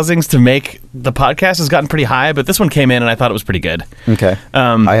wax housings to make the podcast has gotten pretty high, but this one came in and I thought it was pretty good. Okay.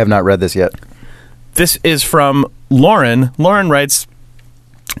 I have not read this yet. This is from Lauren. Lauren writes,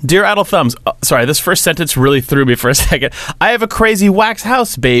 Dear Idle Thumbs, sorry, this first sentence really threw me for a second. I have a crazy wax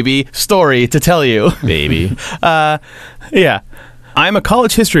house, baby, story to tell you. Baby. Yeah. I'm a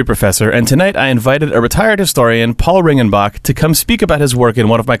college history professor, and tonight I invited a retired historian, Paul Ringenbach, to come speak about his work in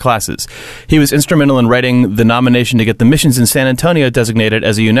one of my classes. He was instrumental in writing the nomination to get the missions in San Antonio designated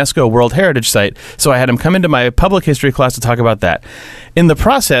as a UNESCO World Heritage Site, so I had him come into my public history class to talk about that. In the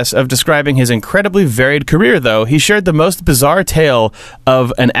process of describing his incredibly varied career, though, he shared the most bizarre tale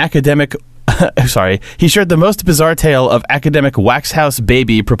of academic wax house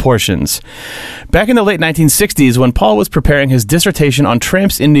baby proportions. Back in the late 1960s, when Paul was preparing his dissertation on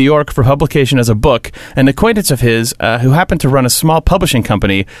tramps in New York for publication as a book, an acquaintance of his, who happened to run a small publishing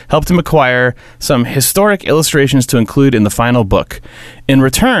company, helped him acquire some historic illustrations to include in the final book. In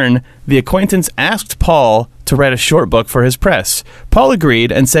return, the acquaintance asked Paul to write a short book for his press. Paul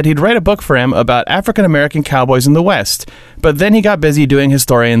agreed and said he'd write a book for him about African-American cowboys in the West, but then he got busy doing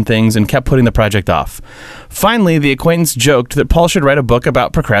historian things and kept putting the project off. Finally, the acquaintance joked that Paul should write a book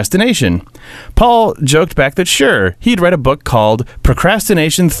about procrastination. Paul joked back that sure, he'd write a book called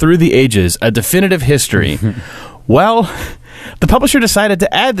Procrastination Through the Ages, A Definitive History. Well, the publisher decided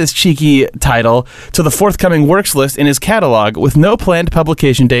to add this cheeky title to the forthcoming works list in his catalog with no planned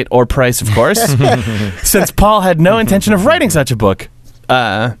publication date or price, of course, since Paul had no intention of writing such a book.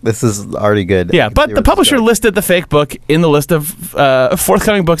 This is already good. Yeah, but the publisher listed the fake book in the list of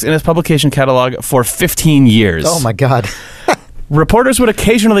forthcoming books in his publication catalog for 15 years. Oh, my God. Reporters would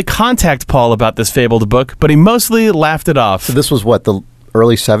occasionally contact Paul about this fabled book, but he mostly laughed it off. So this was what, the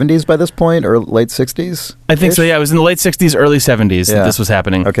early 70s by this point, or late 60s? I think so, yeah. It was in the late 60s, early 70s that this was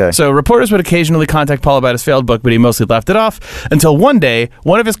happening. Okay. So reporters would occasionally contact Paul about his failed book, but he mostly laughed it off until one day,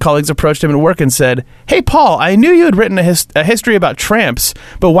 one of his colleagues approached him at work and said, "Hey, Paul, I knew you had written a history about tramps,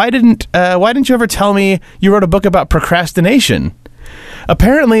 but why didn't you ever tell me you wrote a book about procrastination?"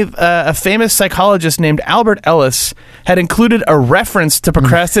 Apparently, a famous psychologist named Albert Ellis had included a reference to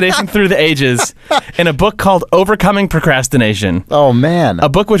procrastination through the ages in a book called Overcoming Procrastination. Oh, man. A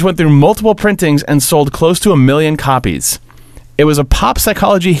book which went through multiple printings and sold close to 1 million copies. It was a pop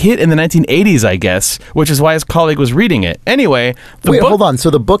psychology hit in the 1980s, I guess, which is why his colleague was reading it. Anyway, Wait, hold on. So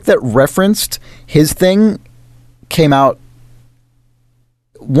the book that referenced his thing came out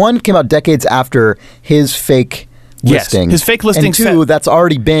decades after his fake listing. Yes, his fake listing. And two, that's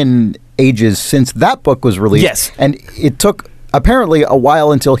already been ages since that book was released. Yes. And it took apparently a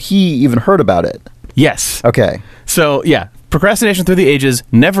while until he even heard about it. Yes. Okay. So, yeah, Procrastination Through the Ages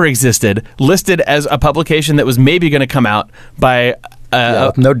never existed, listed as a publication that was maybe going to come out by...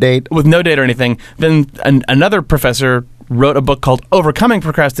 with no date. With no date or anything. Then another professor wrote a book called Overcoming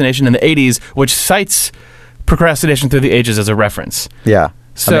Procrastination in the 80s, which cites Procrastination Through the Ages as a reference. Yeah.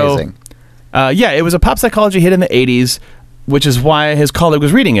 So, amazing. It was a pop psychology hit in the 80s, which is why his colleague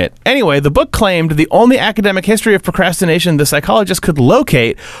was reading it. Anyway, the book claimed the only academic history of procrastination the psychologist could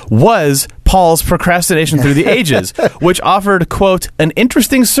locate was Paul's Procrastination Through the Ages, which offered, quote, an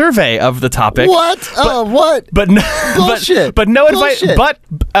interesting survey of the topic. What? What? But Bullshit. But no advice. Bullshit. But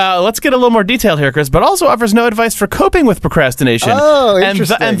let's get a little more detailed here, Chris. But also offers no advice for coping with procrastination. Oh,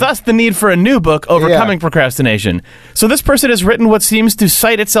 interesting. And thus the need for a new book, Overcoming Procrastination. So this person has written what seems to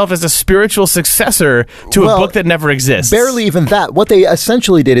cite itself as a spiritual successor to a book that never exists. Barely even that. What they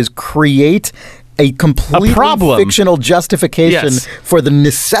essentially did is create a completely fictional justification for the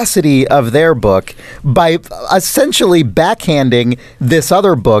necessity of their book by essentially backhanding this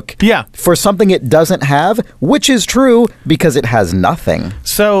other book for something it doesn't have, which is true because it has nothing.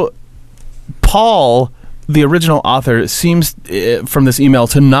 So Paul, the original author, seems from this email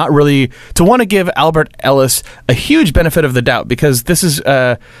to not really to want to give Albert Ellis a huge benefit of the doubt, because this is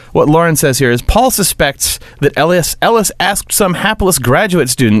what Lauren says here is Paul suspects that Ellis asked some hapless graduate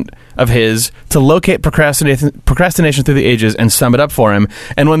student of his to locate Procrastination Through the Ages and sum it up for him,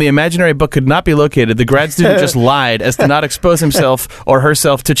 and when the imaginary book could not be located, the grad student just lied as to not expose himself or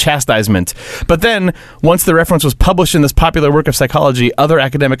herself to chastisement. But then, once the reference was published in this popular work of psychology, other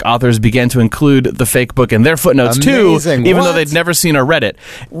academic authors began to include the fake book in their footnotes too, even though they'd never seen or read it.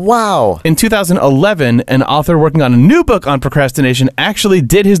 Wow. In 2011, an author working on a new book on procrastination actually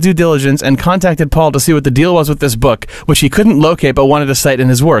did his due diligence and contacted Paul to see what the deal was with this book, which he couldn't locate but wanted to cite in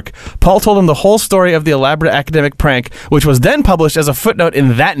his work. Paul told him the whole story of the elaborate academic prank, which was then published as a footnote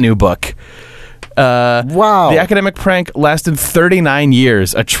in that new book. Wow. The academic prank lasted 39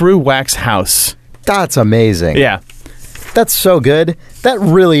 years, a true wax house. That's amazing. Yeah. That's so good. That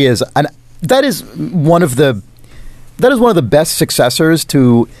really is. That is one of the best successors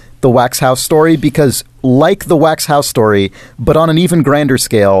to the Wax House story, because like the Wax House story, but on an even grander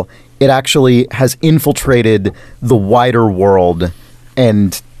scale, it actually has infiltrated the wider world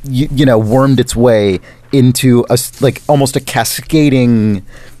and wormed its way into almost a cascading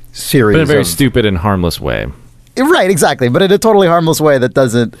series. But in a very stupid and harmless way. Right, exactly. But in a totally harmless way that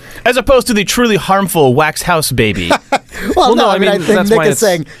doesn't... As opposed to the truly harmful Wax House baby. Well, no, I mean, I think Nick is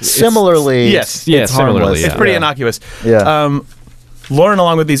saying similarly. Yes, it's harmless. It's pretty innocuous. Yeah. Lauren,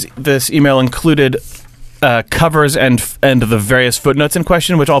 along with this email, included covers and the various footnotes in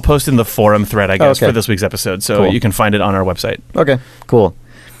question, which I'll post in the forum thread, I guess, for this week's episode. So you can find it on our website. Okay, cool.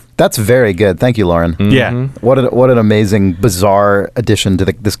 That's very good. Thank you, Lauren. Mm-hmm. Yeah. What an amazing, bizarre addition to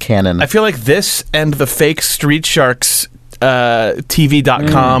this canon. I feel like this and the fake Street Sharks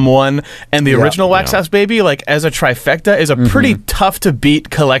TV.com one and the original Wax House Baby, like as a trifecta, is a pretty tough to beat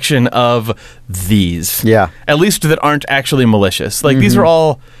collection of these. Yeah. At least that aren't actually malicious. Like these are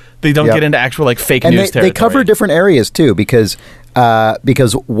all, they don't get into actual like fake and news territory. They cover different areas too, because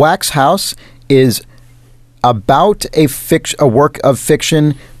Wax House is about a work of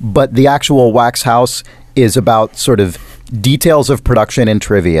fiction, but the actual Wax House is about sort of details of production and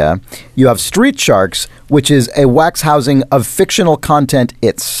trivia. You have Street Sharks, which is a wax housing of fictional content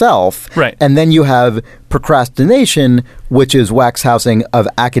itself. Right. And then you have Procrastination, which is wax housing of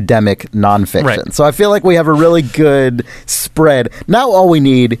academic nonfiction. Right. So I feel like we have a really good spread. Now all we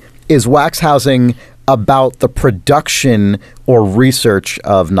need is wax housing about the production or research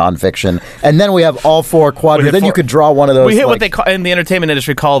of nonfiction, and then we have all four quadrants. Then you could draw one of those. We hit what they call, in the entertainment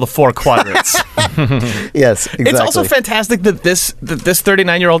industry call the four quadrants. Yes, exactly. It's also fantastic that this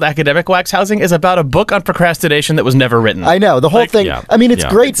 39-year-old academic wax housing is about a book on procrastination that was never written. I know the whole thing. Yeah. I mean, it's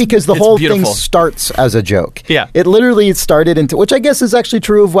great because the whole thing starts as a joke. Yeah, it literally started into, which I guess is actually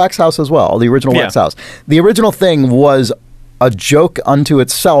true of Wax House as well. The original Wax House. The original thing was a joke unto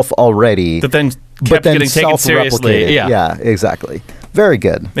itself already. But then getting taken seriously. Yeah, exactly. Very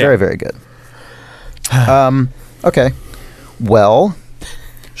good. Very, very good. Okay. Well,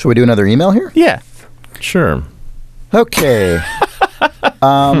 should we do another email here? Yeah. Sure. Okay.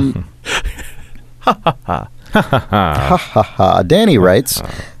 Danny writes,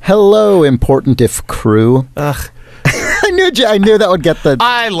 "Hello, Important If crew." Ugh. I knew that would get the.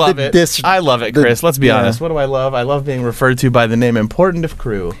 I love it. I love it, Chris. Let's be honest. What do I love? I love being referred to by the name Important If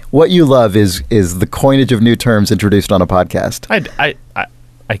crew. What you love is the coinage of new terms introduced on a podcast.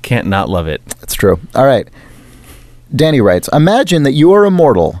 I can't not love it. That's true. All right. Danny writes, "Imagine that you are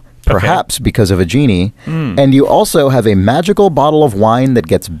immortal, perhaps because of a genie, and you also have a magical bottle of wine that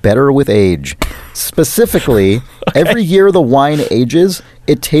gets better with age. Specifically, every year the wine ages,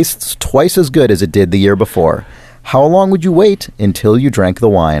 it tastes twice as good as it did the year before. How long would you wait until you drank the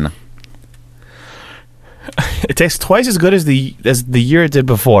wine?" It tastes twice as good as the year it did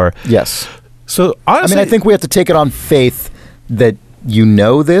before. Yes. So honestly, I think we have to take it on faith that you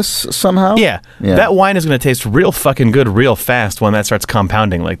know this somehow. Yeah. That wine is going to taste real fucking good real fast when that starts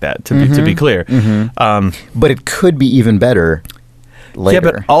compounding like that. To be clear, but it could be even better later.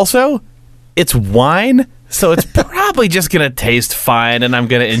 Yeah, but also it's wine. So it's probably just going to taste fine, and I'm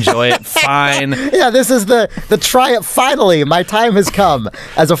going to enjoy it fine. Yeah, this is the try it finally. My time has come.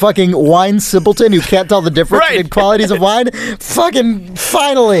 As a fucking wine simpleton who can't tell the difference in qualities of wine, fucking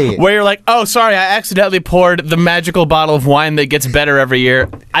finally. Where you're like, oh, sorry, I accidentally poured the magical bottle of wine that gets better every year.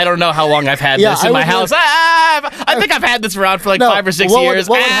 I don't know how long I've had this in my house. I think I've had this around for 5 or 6 years.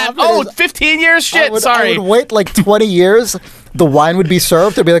 15 years? Shit, sorry. I would wait 20 years. The wine would be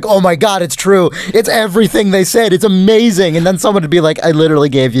served. They'd be like, oh my God, it's true. It's everything they said. It's amazing. And then someone would be like, I literally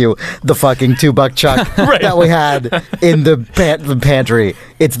gave you the fucking $2 chuck that we had in the pantry.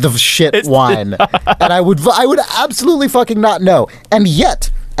 It's the shit wine. And I would absolutely fucking not know. And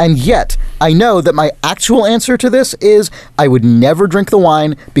yet, I know that my actual answer to this is I would never drink the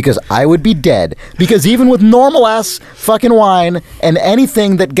wine because I would be dead. Because even with normal ass fucking wine and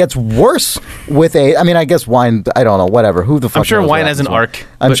anything that gets worse with I guess wine, I don't know, whatever. Who the fuck I'm sure wine has an arc.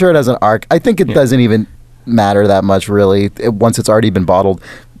 I'm sure it has an arc. I think it doesn't even matter that much, really, once it's already been bottled.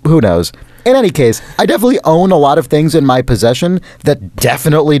 Who knows? In any case, I definitely own a lot of things in my possession that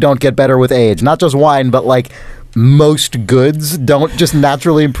definitely don't get better with age. Not just wine, but most goods don't just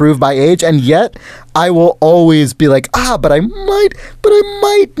naturally improve by age, and yet I will always be like, but I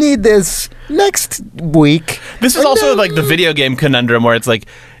might need this next week. This is also the video game conundrum where it's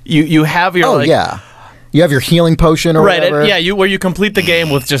you have your you have your healing potion or whatever. Where you complete the game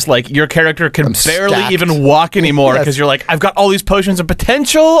with just your character can barely even walk anymore because you're like, I've got all these potions of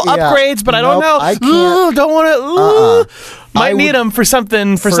potential upgrades, but I don't know. I can't. Don't want to. Might need them for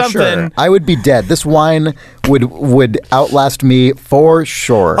something. For something. Sure. I would be dead. This wine would outlast me for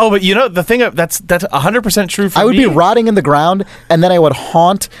sure. Oh, but the thing that's 100% true for me. I would be rotting in the ground, and then I would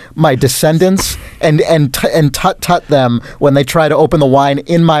haunt my descendants and tut them when they try to open the wine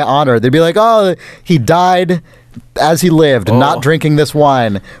in my honor. They'd be like, "Oh, he died as he lived, not drinking this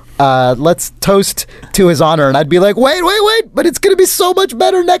wine. Let's toast to his honor." And I'd be like, wait, but it's going to be so much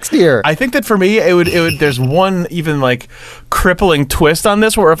better next year. I think that for me, it would there's one even crippling twist on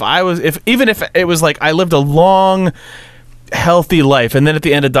this where if it was I lived a long, healthy life, and then at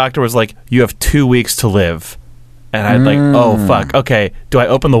the end a doctor was like, you have 2 weeks to live. And I'd oh, fuck, okay, do I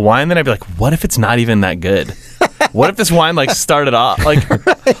open the wine? Then I'd be like, what if it's not even that good? What if this wine started off what?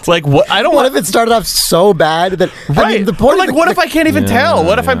 I don't. What if it started off so bad that the point? Or what if I can't even tell?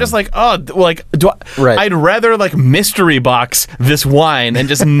 What if I'm just I'd rather mystery box this wine and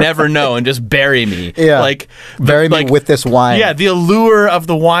just never know and just bury me. Yeah, bury me with this wine. Yeah, the allure of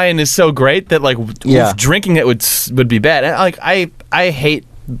the wine is so great that drinking it would be bad. And, I hate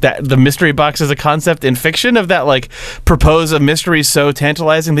that the mystery box is a concept in fiction of that propose a mystery so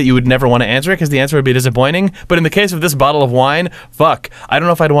tantalizing that you would never want to answer it because the answer would be disappointing. But in the case of this bottle of wine, fuck, I don't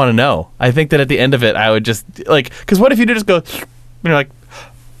know if I'd want to know. I think that at the end of it I would just because what if you just go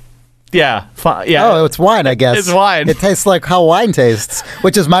yeah, oh, it's wine, I guess. It's wine. It tastes like how wine tastes,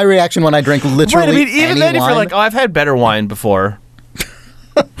 which is my reaction when I drink literally even then wine. If you're I've had better wine before.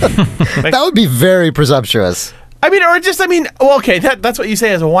 That would be very presumptuous. Well, okay, that's what you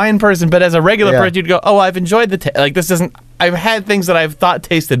say as a wine person, but as a regular person, you'd go, oh, I've enjoyed this doesn't, I've had things that I've thought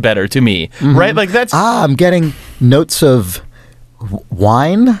tasted better to me, right? Like that's... I'm getting notes of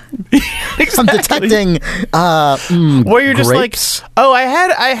wine. Exactly. I'm detecting where you're just grapes. like, oh, I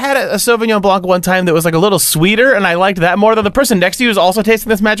had a Sauvignon Blanc one time that was like a little sweeter, and I liked that more than the person next to you who's also tasting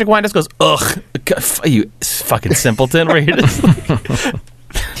this magic wine just goes, ugh, you fucking simpleton. Where you're just like,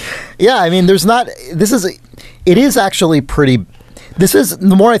 yeah, I mean, it is actually pretty...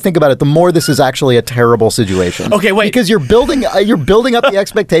 the more I think about it, the more this is actually a terrible situation. Okay, wait. Because you're building up the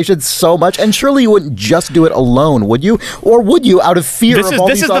expectations so much, and surely you wouldn't just do it alone, would you? Or would you, out of fear of all these other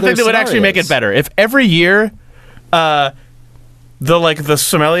scenarios? This is the thing that would actually make it better. If every year, the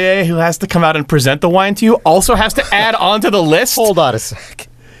sommelier who has to come out and present the wine to you also has to add onto the list. Hold on a sec.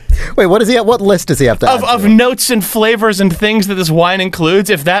 Wait, what list does he have to add of to? Notes and flavors and things that this wine includes?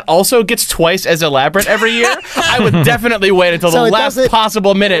 If that also gets twice as elaborate every year, I would definitely wait until the last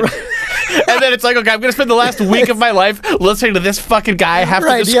possible minute. And then it's like, okay, I'm going to spend the last week of my life listening to this fucking guy have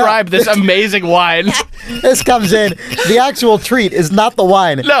to describe this amazing wine. This comes in. The actual treat is not the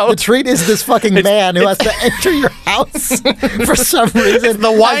wine. No. The treat is this fucking man who has to enter your house for some reason. It's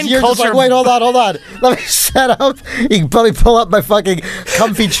the wine you're culture. Just like, wait, hold on. Let me set up. You can probably pull up my fucking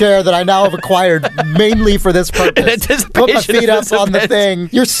comfy chair that I now have acquired mainly for this purpose. Put my feet up on the thing.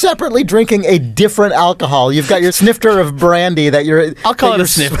 You're separately drinking a different alcohol. You've got your snifter of brandy that you're... I'll call it a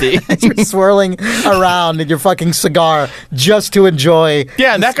snifty. You're swirling around in your fucking cigar just to enjoy.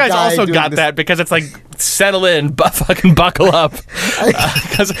 Yeah, and that guy's also got that because it's like, settle in, fucking buckle up.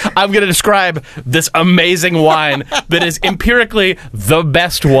 Because I'm going to describe this amazing wine that is empirically the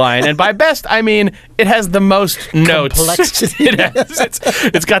best wine. And by best, I mean it has the most notes. Complexity.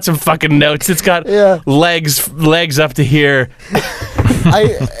 It's got some fucking notes. It's got legs up to here.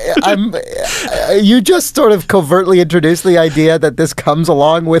 You just sort of covertly introduced the idea that this comes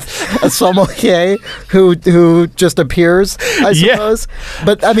along with a sommelier who just appears, I suppose. Yeah.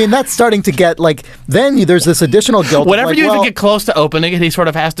 But I mean, that's starting to get like, then there's this additional guilt. Whenever you even get close to opening it, he sort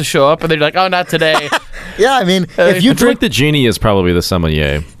of has to show up, and they're like, oh, not today. Yeah, I mean, if you drink the genie is probably the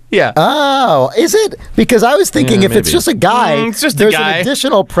sommelier. Yeah. Oh, is it? Because I was thinking if it's just a guy, there's an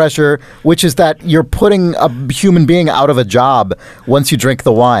additional pressure, which is that you're putting a human being out of a job once you drink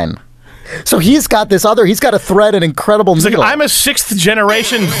the wine. So he's got he's got to thread an incredible needle. Like, I'm a 6th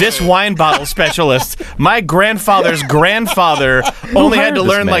generation this wine bottle specialist. My grandfather's grandfather only had to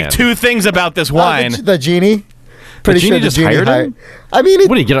learn like 2 things about this wine. The genie? Pretty sure the genie hired him? I mean...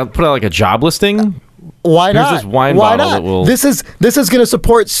 What, do you put out like a job listing? Why not? Here's this wine bottle that will... This is going to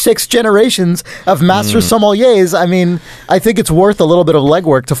support 6 generations of master sommeliers. I mean, I think it's worth a little bit of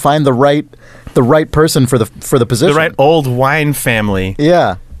legwork to find the right person for the position. The right old wine family.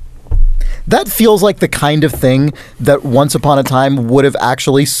 Yeah. That feels like the kind of thing that once upon a time would have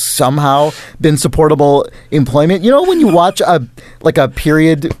actually somehow been supportable employment. You know, when you watch a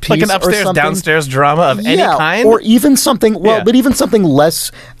period piece, like an upstairs downstairs drama of any kind, or even something. Well, but even something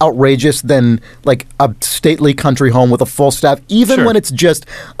less outrageous than like a stately country home with a full staff. Even when it's just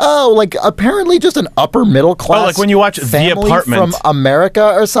apparently just an upper middle class. Oh, like when you watch The Apartment from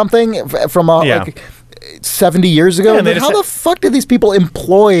America or something from like 70 years ago. Yeah, how the fuck did these people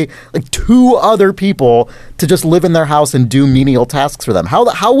employ like 2 other people to just live in their house and do menial tasks for them?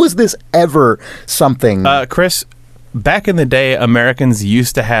 How was this ever something? Chris, back in the day, Americans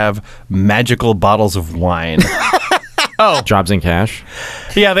used to have magical bottles of wine. Jobs and Cash.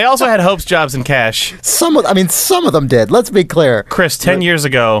 Yeah, they also had Hope's Jobs and Cash. Some of them did. Let's be clear. Chris, 10 years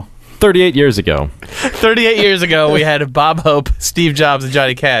ago. 38 years ago. 38 years ago, we had Bob Hope, Steve Jobs, and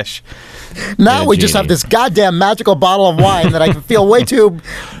Johnny Cash. Now we just have this goddamn magical bottle of wine that I feel way too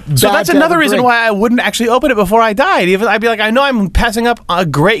bad. So that's another reason why I wouldn't actually open it before I died. I'd be like, I know I'm passing up a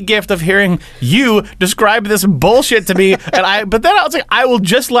great gift of hearing you describe this bullshit to me, but then I was like, I will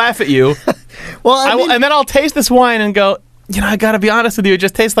just laugh at you. Well, and then I'll taste this wine and go, I gotta be honest with you, it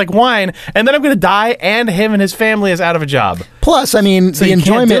just tastes like wine, and then I'm gonna die, and him and his family is out of a job. Plus, I mean, the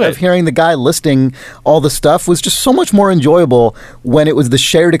enjoyment of hearing the guy listing all the stuff was just so much more enjoyable when it was the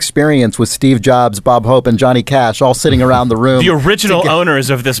shared experience with Steve Jobs, Bob Hope, and Johnny Cash all sitting around the room. The original owners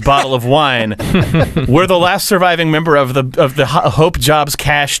of this bottle of wine. We're the last surviving member of the Hope Jobs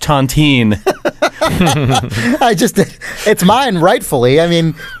Cash Tontine. It's mine, rightfully. I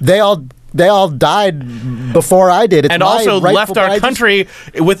mean, they all died before I did. And also left our country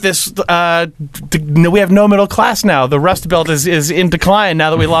with this... we have no middle class now. The Rust Belt is in decline now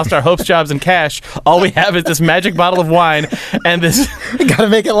that we lost our Hopes, Jobs, and Cash. All we have is this magic bottle of wine and this... We gotta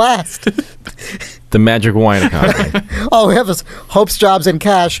make it last. The magic wine economy. All we have is Hopes, Jobs, and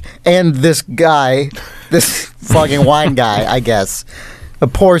Cash and this guy. This fucking wine guy, I guess. A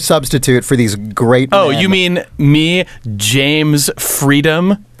poor substitute for these great Oh, men. you mean me, James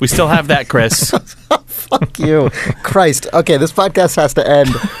Freedom? We still have that, Chris. Fuck you. Christ. Okay, this podcast has to end.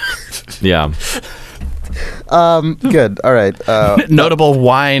 Yeah. Good. All right. Notable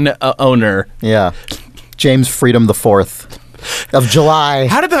wine owner. Yeah. James Freedom the Fourth of July.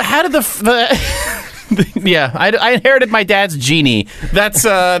 How did the yeah, I inherited my dad's genie. That's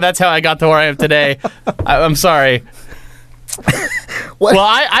how I got to where I am today. I'm sorry. What? Well,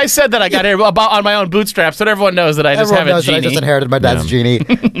 I said that I got here about on my own bootstraps, but everyone knows that I just Everyone have a knows genie. that I just inherited my dad's genie.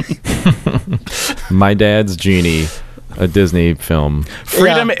 My Dad's Genie, a Disney film.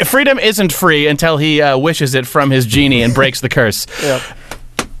 Freedom isn't free until he wishes it from his genie and breaks the curse. Yep.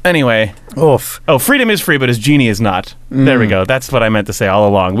 Anyway. Oof. Oh, freedom is free, but his genie is not. There we go. That's what I meant to say all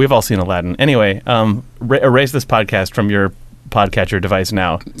along. We've all seen Aladdin. Anyway, erase this podcast from your podcatcher device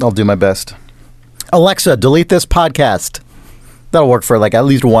now. I'll do my best. Alexa, delete this podcast. That'll work for like at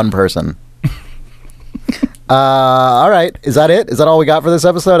least one person. All right. Is that it? Is that all we got for this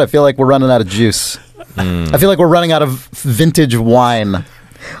episode? I feel like we're running out of juice. I feel like we're running out of vintage wine.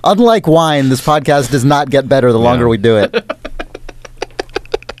 Unlike wine, this podcast does not get better the longer we do it.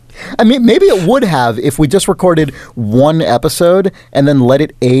 I mean, maybe it would have if we just recorded one episode and then let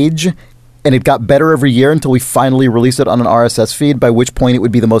it age and it got better every year until we finally released it on an RSS feed, by which point it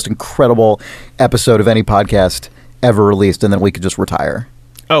would be the most incredible episode of any podcast ever released, and then we could just retire.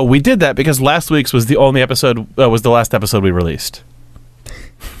 Oh, we did that because last week's was the only episode, was the last episode we released.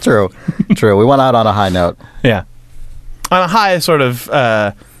 True. We went out on a high note. Yeah. On a high sort of...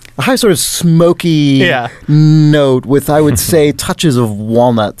 A high sort of smoky note with, I would say, touches of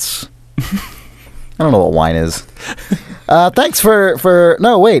walnuts. I don't know what wine is. Thanks for...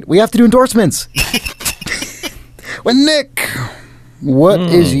 No, wait. We have to do endorsements. Well, Nick, what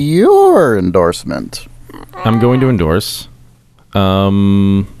is your endorsement? I'm going to endorse,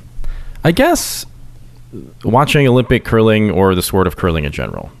 I guess, watching Olympic curling or the sport of curling in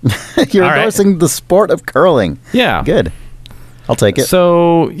general. You're endorsing the sport of curling. Yeah. Good. I'll take it.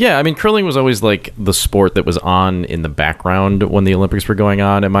 So, yeah, I mean, curling was always like the sport that was on in the background when the Olympics were going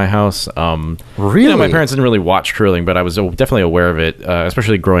on at my house. Really? You know, my parents didn't really watch curling, but I was definitely aware of it,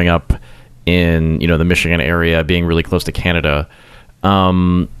 especially growing up in, the Michigan area, being really close to Canada.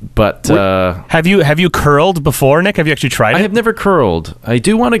 But have you curled before, Nick? Have you actually tried it? I have never curled. I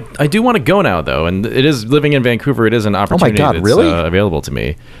do want to go now, though, and it is living in Vancouver. It is an opportunity that's available to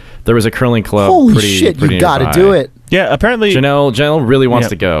me. There was a curling club. Holy shit! You got to do it. Yeah, apparently Janelle really wants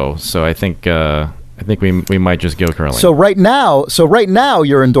to go, so I think we might just go curling. So right now,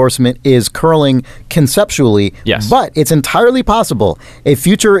 your endorsement is curling conceptually. Yes. But it's entirely possible a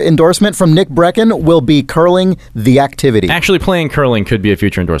future endorsement from Nick Brecken will be curling the activity. Actually, playing curling could be a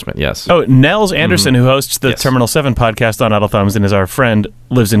future endorsement. Yes. Oh, Nels Anderson, who hosts the Terminal 7 podcast on Idle Thumbs and is our friend,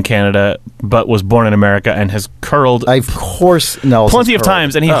 lives in Canada but was born in America and has curled. Of course, Nels plenty of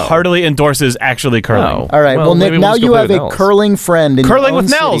times, and he heartily endorses actually curling. All right. Well, Nick, now you have a curling friend in Curling your own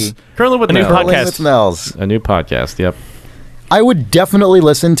with Nels. city. Curling with Nels. Curling with Nels. A new podcast. Yep. I would definitely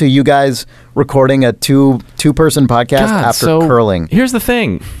listen to you guys recording a two-person podcast after curling. Here's the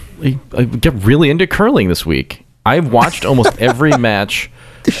thing. I get really into curling this week. I've watched almost every match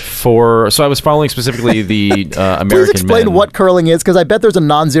so I was following specifically the American Please explain men. what curling is, because I bet there's a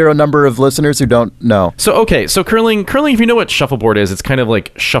non-zero number of listeners who don't know. So curling, if you know what shuffleboard is, it's kind of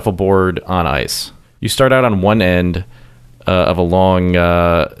like shuffleboard on ice. You start out on one end of a long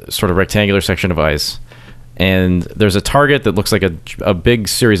sort of rectangular section of ice, and there's a target that looks like a big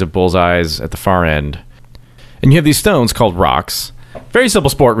series of bullseyes at the far end. And you have these stones called rocks. Very simple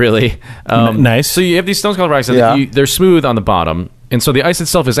sport, really. Nice. So you have these stones called rocks, and they're smooth on the bottom. And so the ice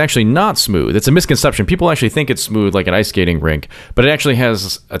itself is actually not smooth. It's a misconception. People actually think it's smooth like an ice skating rink, but it actually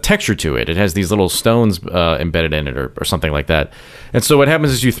has a texture to it. It has these little stones embedded in it or something like that. And so what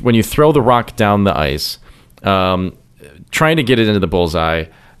happens is when you throw the rock down the ice, trying to get it into the bullseye,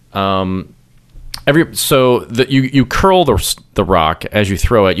 you curl the rock as you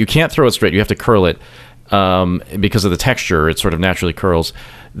throw it. You can't throw it straight. You have to curl it because of the texture. It sort of naturally curls.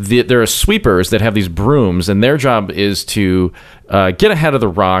 There are sweepers that have these brooms, and their job is to get ahead of the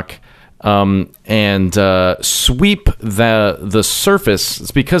rock and sweep the surface.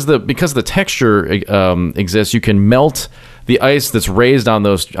 It's because the texture exists. You can melt the ice that's raised on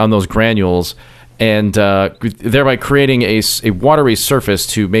those granules, and thereby creating a watery surface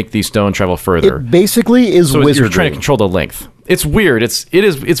to make the stone travel further. It basically is wizardry. You're trying to control the length. It's weird. It's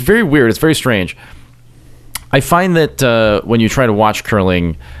very weird. It's very strange. I find that when you try to watch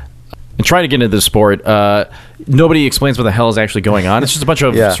curling, and try to get into the sport. Nobody explains what the hell is actually going on. It's just a bunch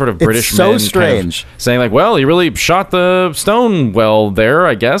of sort of British it's so men strange. Kind of saying like, well, he really shot the stone well there,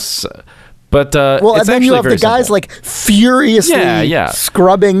 I guess. But and then you have the guys simple. Like furiously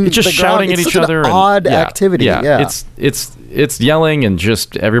scrubbing, it's just the shouting ground. at It's each such other. An odd activity. Yeah. It's yelling and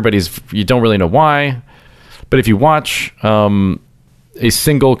just you don't really know why. But if you watch a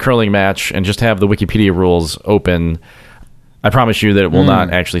single curling match and just have the Wikipedia rules open, I promise you that it will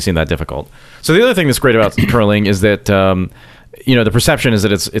not actually seem that difficult. So the other thing that's great about curling is that the perception is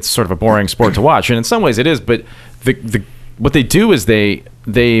that it's sort of a boring sport to watch, and in some ways it is. But what they do is they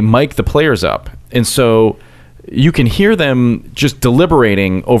mic the players up, and so you can hear them just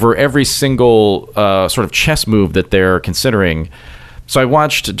deliberating over every single sort of chess move that they're considering. So I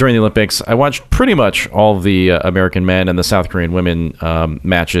watched during the Olympics. I watched pretty much all of the American men and the South Korean women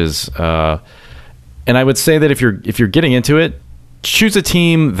matches, and I would say that if you're getting into it, choose a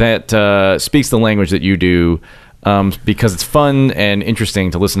team that speaks the language that you do, because it's fun and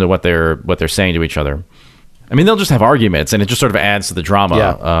interesting to listen to what they're saying to each other. I mean, they'll just have arguments, and it just sort of adds to the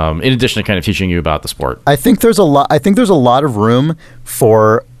drama. In addition to kind of teaching you about the sport. I think there's a lot of room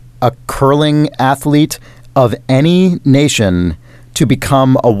for a curling athlete of any nation to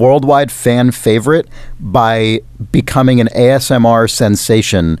become a worldwide fan favorite by becoming an ASMR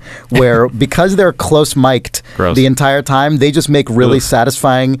sensation, where because they're close mic'd the entire time, they just make really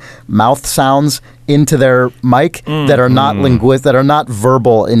satisfying mouth sounds into their mic that are not that are not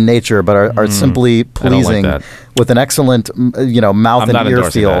verbal in nature, but are simply pleasing with an excellent mouth and ear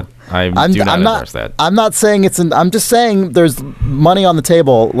feel. I do not endorse that. I'm not saying I'm just saying there's money on the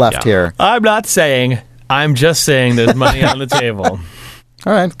table left here. I'm not saying. I'm just saying there's money on the table.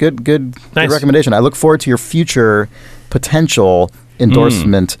 All right, good recommendation. I look forward to your future potential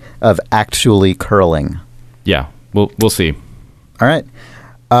endorsement of actually curling. Yeah, we'll see. All right.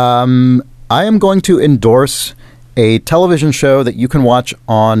 I am going to endorse a television show that you can watch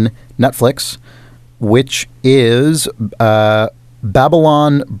on Netflix, which is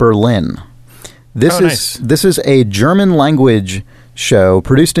Babylon Berlin. This is a German language show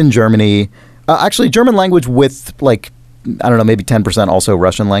produced in Germany. Actually, German language with maybe 10% also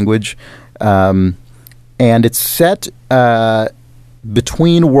Russian language. And it's set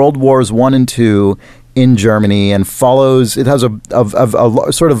between World Wars I and II in Germany, and follows. It has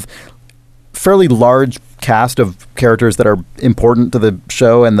a sort of fairly large cast of characters that are important to the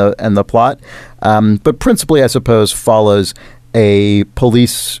show and the plot. But principally, I suppose, follows a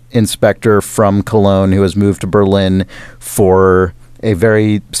police inspector from Cologne who has moved to Berlin for a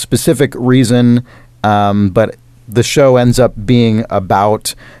very specific reason, but the show ends up being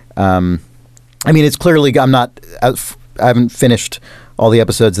about. It's clearly I haven't finished all the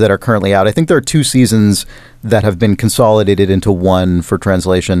episodes that are currently out. I think there are 2 seasons that have been consolidated into one for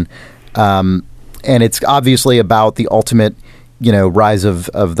translation, and it's obviously about the ultimate, rise of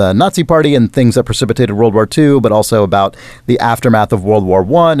the Nazi Party and things that precipitated World War II, but also about the aftermath of World War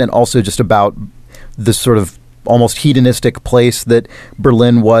I, and also just about this sort of almost hedonistic place that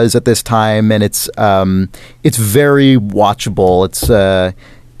Berlin was at this time, and it's very watchable.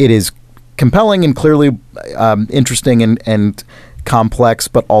 It is compelling and clearly interesting and complex,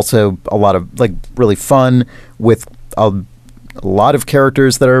 but also a lot of really fun, with a lot of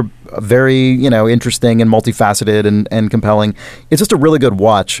characters that are very interesting and multifaceted and compelling. It's just a really good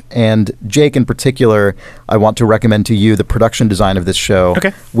watch. And Jake, in particular, I want to recommend to you the production design of this show,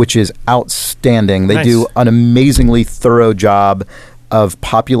 which is outstanding. They do an amazingly thorough job of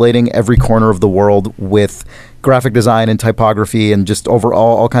populating every corner of the world with graphic design and typography and just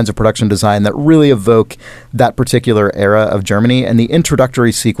overall all kinds of production design that really evoke that particular era of Germany. And the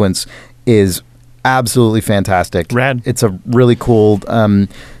introductory sequence is absolutely fantastic. Rad. It's a really cool,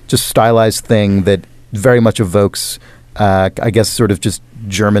 just stylized thing that very much evokes, I guess, sort of just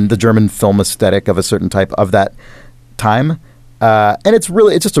the German film aesthetic of a certain type of that time. And it's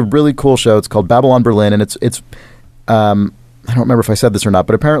just a really cool show. It's called Babylon Berlin, and it's I don't remember if I said this or not,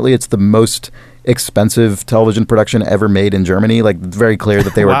 but apparently it's the most expensive television production ever made in Germany. It's very clear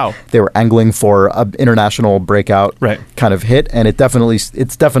that they were they were angling for an international breakout kind of hit, and it's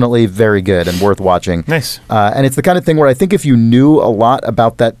definitely very good and worth watching. Nice. And it's the kind of thing where I think if you knew a lot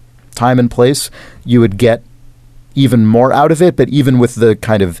about that time and place, you would get even more out of it. But even with the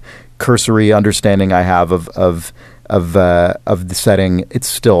kind of cursory understanding I have of the setting, it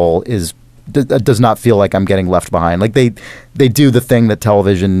still does not feel like I'm getting left behind. They do the thing that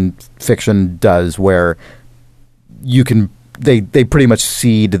television fiction does, where they pretty much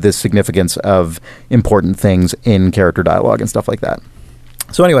seed the significance of important things in character dialogue and stuff like that.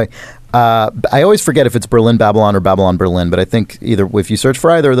 So anyway, I always forget if it's Berlin Babylon or Babylon Berlin, but I think if you search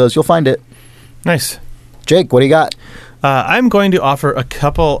for either of those, you'll find it. Nice. Jake, what do you got? I'm going to offer a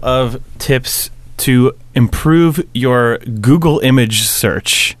couple of tips to improve your Google image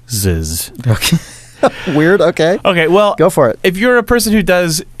search. Okay. Weird. Okay. Okay. Well, go for it. If you're a person who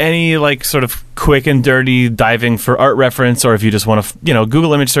does any like sort of quick and dirty diving for art reference, or if you just want to,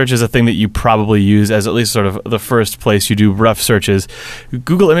 Google image search is a thing that you probably use as at least sort of the first place you do rough searches.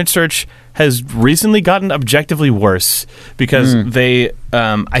 Google image search has recently gotten objectively worse because they,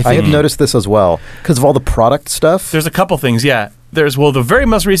 I have noticed this as well because of all the product stuff. There's a couple things. Yeah. The very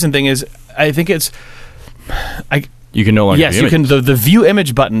most recent thing is, I think it's, you can no longer view image. The view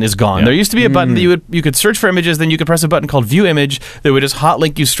image button is gone. Yeah. There used to be a button that you could search for images, then you could press a button called view image that would just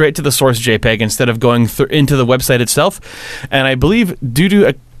hotlink you straight to the source JPEG instead of going into the website itself. And I believe due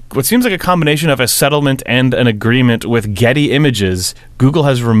to what seems like a combination of a settlement and an agreement with Getty Images, Google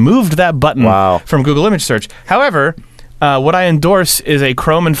has removed that button from Google image search. However, what I endorse is a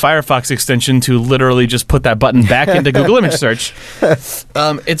Chrome and Firefox extension to literally just put that button back into Google image search. It's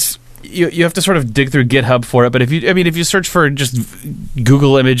You have to sort of dig through GitHub for it, but if you search for just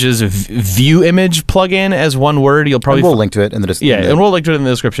Google Images view image plugin as one word, you'll probably we'll link to it in the description. Yeah, and we'll link to it in the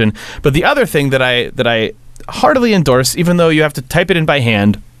description. But the other thing that I heartily endorse, even though you have to type it in by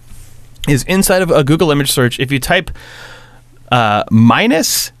hand, is inside of a Google image search. If you type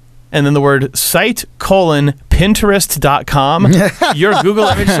minus and then the word site:pinterest.com, your Google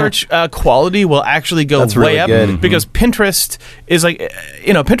image search quality will actually go way up because Pinterest is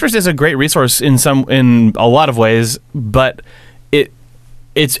Pinterest is a great resource in a lot of ways, but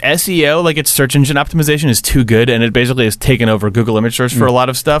its SEO, like its search engine optimization, is too good, and it basically has taken over Google image search for a lot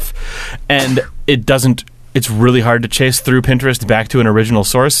of stuff, and it's really hard to chase through Pinterest back to an original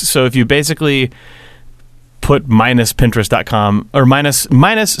source. So if you basically put minus Pinterest.com or minus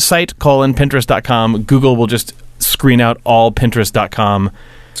site:pinterest.com, Google will just screen out all Pinterest.com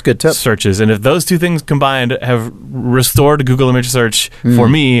It's a good tip. searches. And if those two things combined have restored Google image search for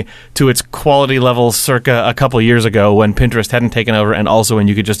me to its quality level circa a couple years ago when Pinterest hadn't taken over, and also when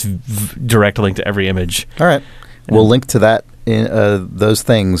you could just direct link to every image. All right. We'll link to that in those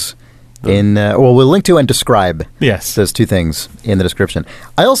things we'll link to and describe those two things in the description.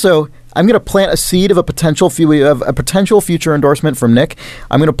 I'm going to plant a seed of a potential future endorsement from Nick.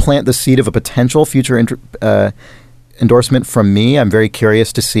 I'm going to plant the seed of a potential future endorsement from me. I'm very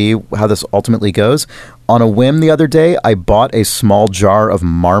curious to see how this ultimately goes. On a whim the other day, I bought a small jar of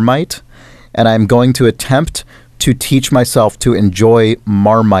Marmite, and I'm going to attempt to teach myself to enjoy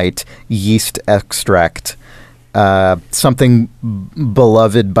Marmite yeast extract, something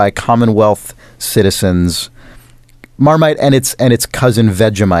beloved by Commonwealth citizens. Marmite and its cousin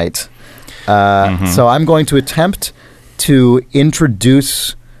Vegemite. So I'm going to attempt to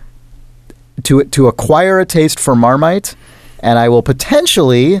introduce to acquire a taste for Marmite, and I will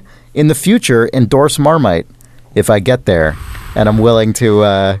potentially in the future endorse Marmite if I get there, and I'm willing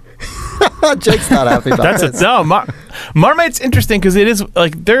to. Jake's not happy about this. Marmite's interesting because it is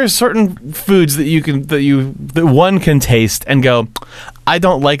like there are certain foods that one can taste and go, I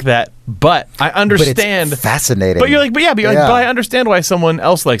don't like that, but I understand. But it's fascinating. But but I understand why someone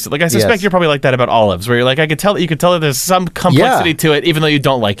else likes it. Like I suspect you're probably like that about olives, where you're like, you could tell that there's some complexity to it, even though you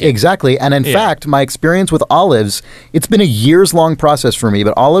don't like it. Exactly. And in fact, my experience with olives, it's been a years-long process for me,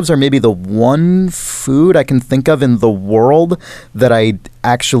 but olives are maybe the one food I can think of in the world that I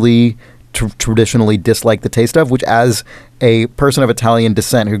actually traditionally dislike the taste of, which as a person of Italian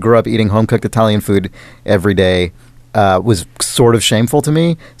descent who grew up eating home-cooked Italian food every day was sort of shameful to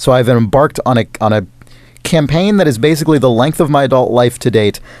me. So I've embarked on a campaign that is basically the length of my adult life to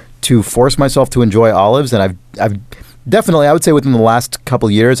date to force myself to enjoy olives, and I've definitely, I would say within the last couple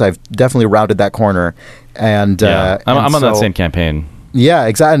of years, I've definitely rounded that corner. And I'm on that same campaign. Yeah,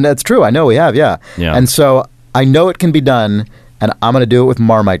 exactly. And that's true. I know we have, yeah. And so I know it can be done, and I'm going to do it with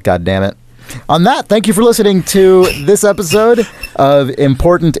Marmite, goddammit. On that, thank you for listening to this episode of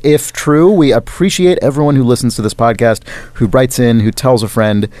Important If True. We appreciate everyone who listens to this podcast, who writes in, who tells a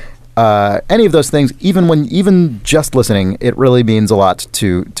friend, any of those things. Even just listening, it really means a lot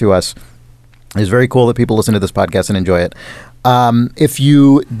to us. It's very cool that people listen to this podcast and enjoy it. If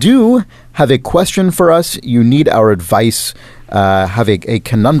you do have a question for us, you need our advice, have a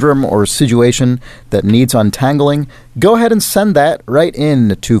conundrum or situation that needs untangling, go ahead and send that right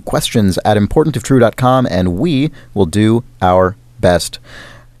in to questions@importantiftrue.com, and we will do our best.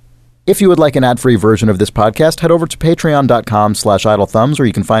 If you would like an ad-free version of this podcast, head over to patreon.com/idlethumbs, where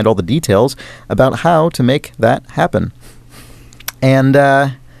you can find all the details about how to make that happen. And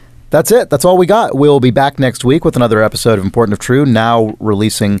That's it. That's all we got. We'll be back next week with another episode of Important if True, now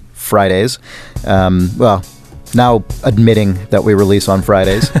releasing Fridays. Now admitting that we release on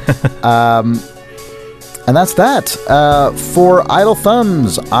Fridays. And that's that. For Idle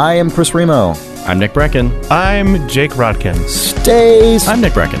Thumbs, I am Chris Remo. I'm Nick Brecken. I'm Jake Rodkin. I'm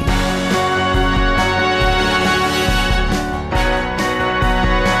Nick Brecken.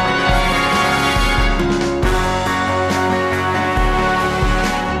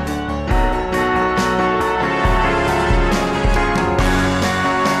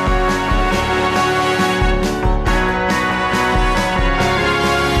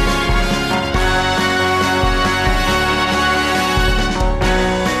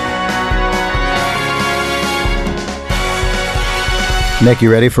 Nick,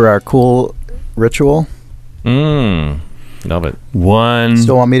 you ready for our cool ritual? Love it.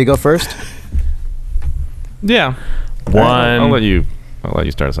 Still want me to go first? Yeah. I'll let you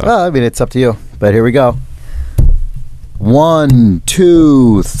start us off. Well, I mean, it's up to you. But here we go. 1,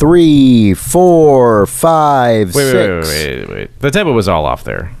 2, 3, 4, 5, 6. Wait. The tempo was all off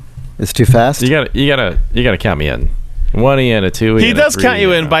there. It's too fast? You gotta count me in. 1 and a 2. He does count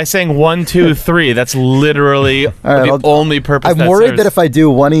you in by saying 1, 2, 3. That's literally the only purpose. I'm worried that if I do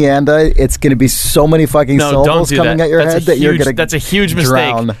one eanda, it's going to be so many fucking syllables coming at your head that you're going to That's a huge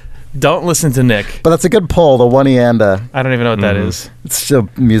drown. mistake. Don't listen to Nick. But that's a good pull, the one eanda. I don't even know what that is. It's a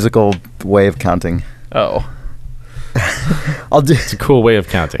musical way of counting. Oh. It's a cool way of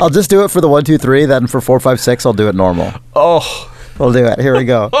counting. I'll just do it for the 1, 2, 3. Then for 4, 5, 6, I'll do it normal. Oh. We'll do it. Here we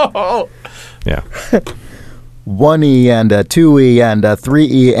go. Yeah. 1E and a 2E and a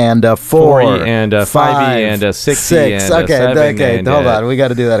 3E and a 4 4E and a 5E and a 6E and a 7 Okay, and hold on. We got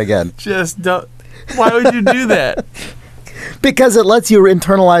to do that again. Just don't. Why would you do that? Because it lets you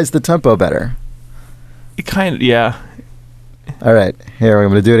internalize the tempo better. It kind of, yeah. All right, here I'm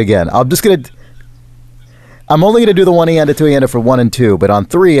going to do it again. I'm only going to do the 1E and a 2E and a for 1 and 2, but on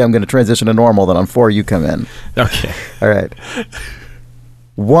 3 I'm going to transition to normal. Then on 4 you come in. Okay. All right.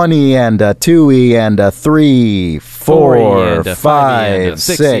 1E and a 2E and a 3, 4, 5,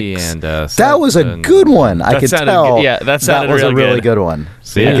 6. And that was a good one. I could tell. Yeah, that sounded was a really good. good one.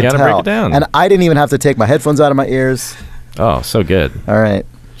 See, you got to break it down. And I didn't even have to take my headphones out of my ears. Oh, so good. All right.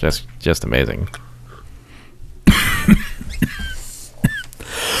 Just amazing.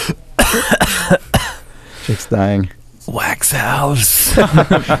 Jake's dying. Wax house.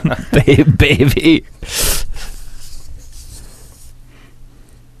 Baby.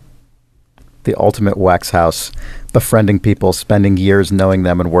 The ultimate wax house, befriending people, spending years knowing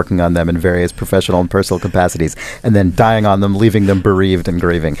them and working on them in various professional and personal capacities, and then dying on them, leaving them bereaved and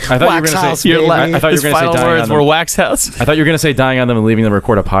grieving. I thought you were going to say I thought you were going to say dying words on them. were wax house. I thought you were going to say dying on them and leaving them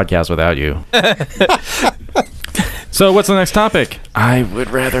record a podcast without you. So what's the next topic? I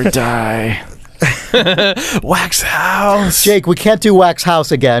would rather die. Wax house. Jake, we can't do wax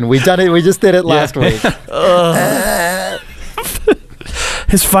house again. We've done it. We just did it last week.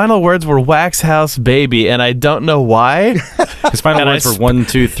 His final words were wax house baby, and I don't know why. His final words were 1,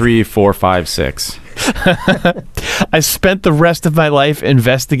 2, 3, 4, 5, 6. I spent the rest of my life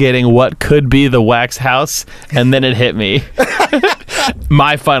investigating what could be the wax house, and then it hit me.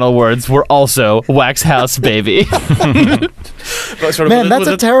 My final words were also wax house baby. Man, that's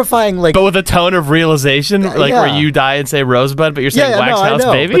a terrifying, like, but with a tone of realization, like where you die and say rosebud, but you're saying wax house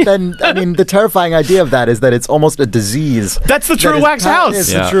baby. But then, I mean, the terrifying idea of that is that it's almost a disease. That's the true wax house.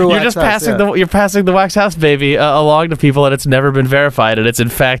 It's the true you're wax just house, you're passing the wax house baby along to people, and it's never been verified, and it's in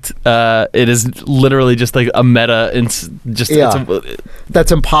fact it is literally just like a meta.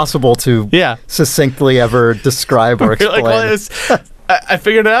 That's impossible to succinctly ever describe or explain. I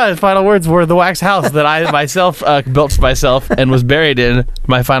figured it out. His final words were the wax house that I myself built myself and was buried in.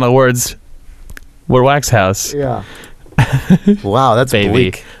 My final words were wax house. Yeah. Wow, that's baby.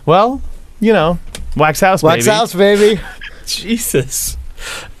 Bleak. Well, you know, wax house baby. Wax house baby. Jesus.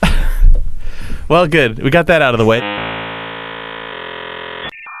 Well, good. We got that out of the way.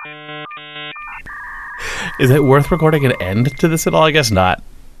 Is it worth recording an end to this at all? I guess not.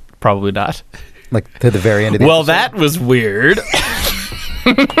 Probably not. Like to the very end of the episode? Well, that was weird.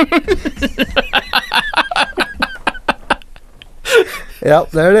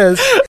 Yep, there it is.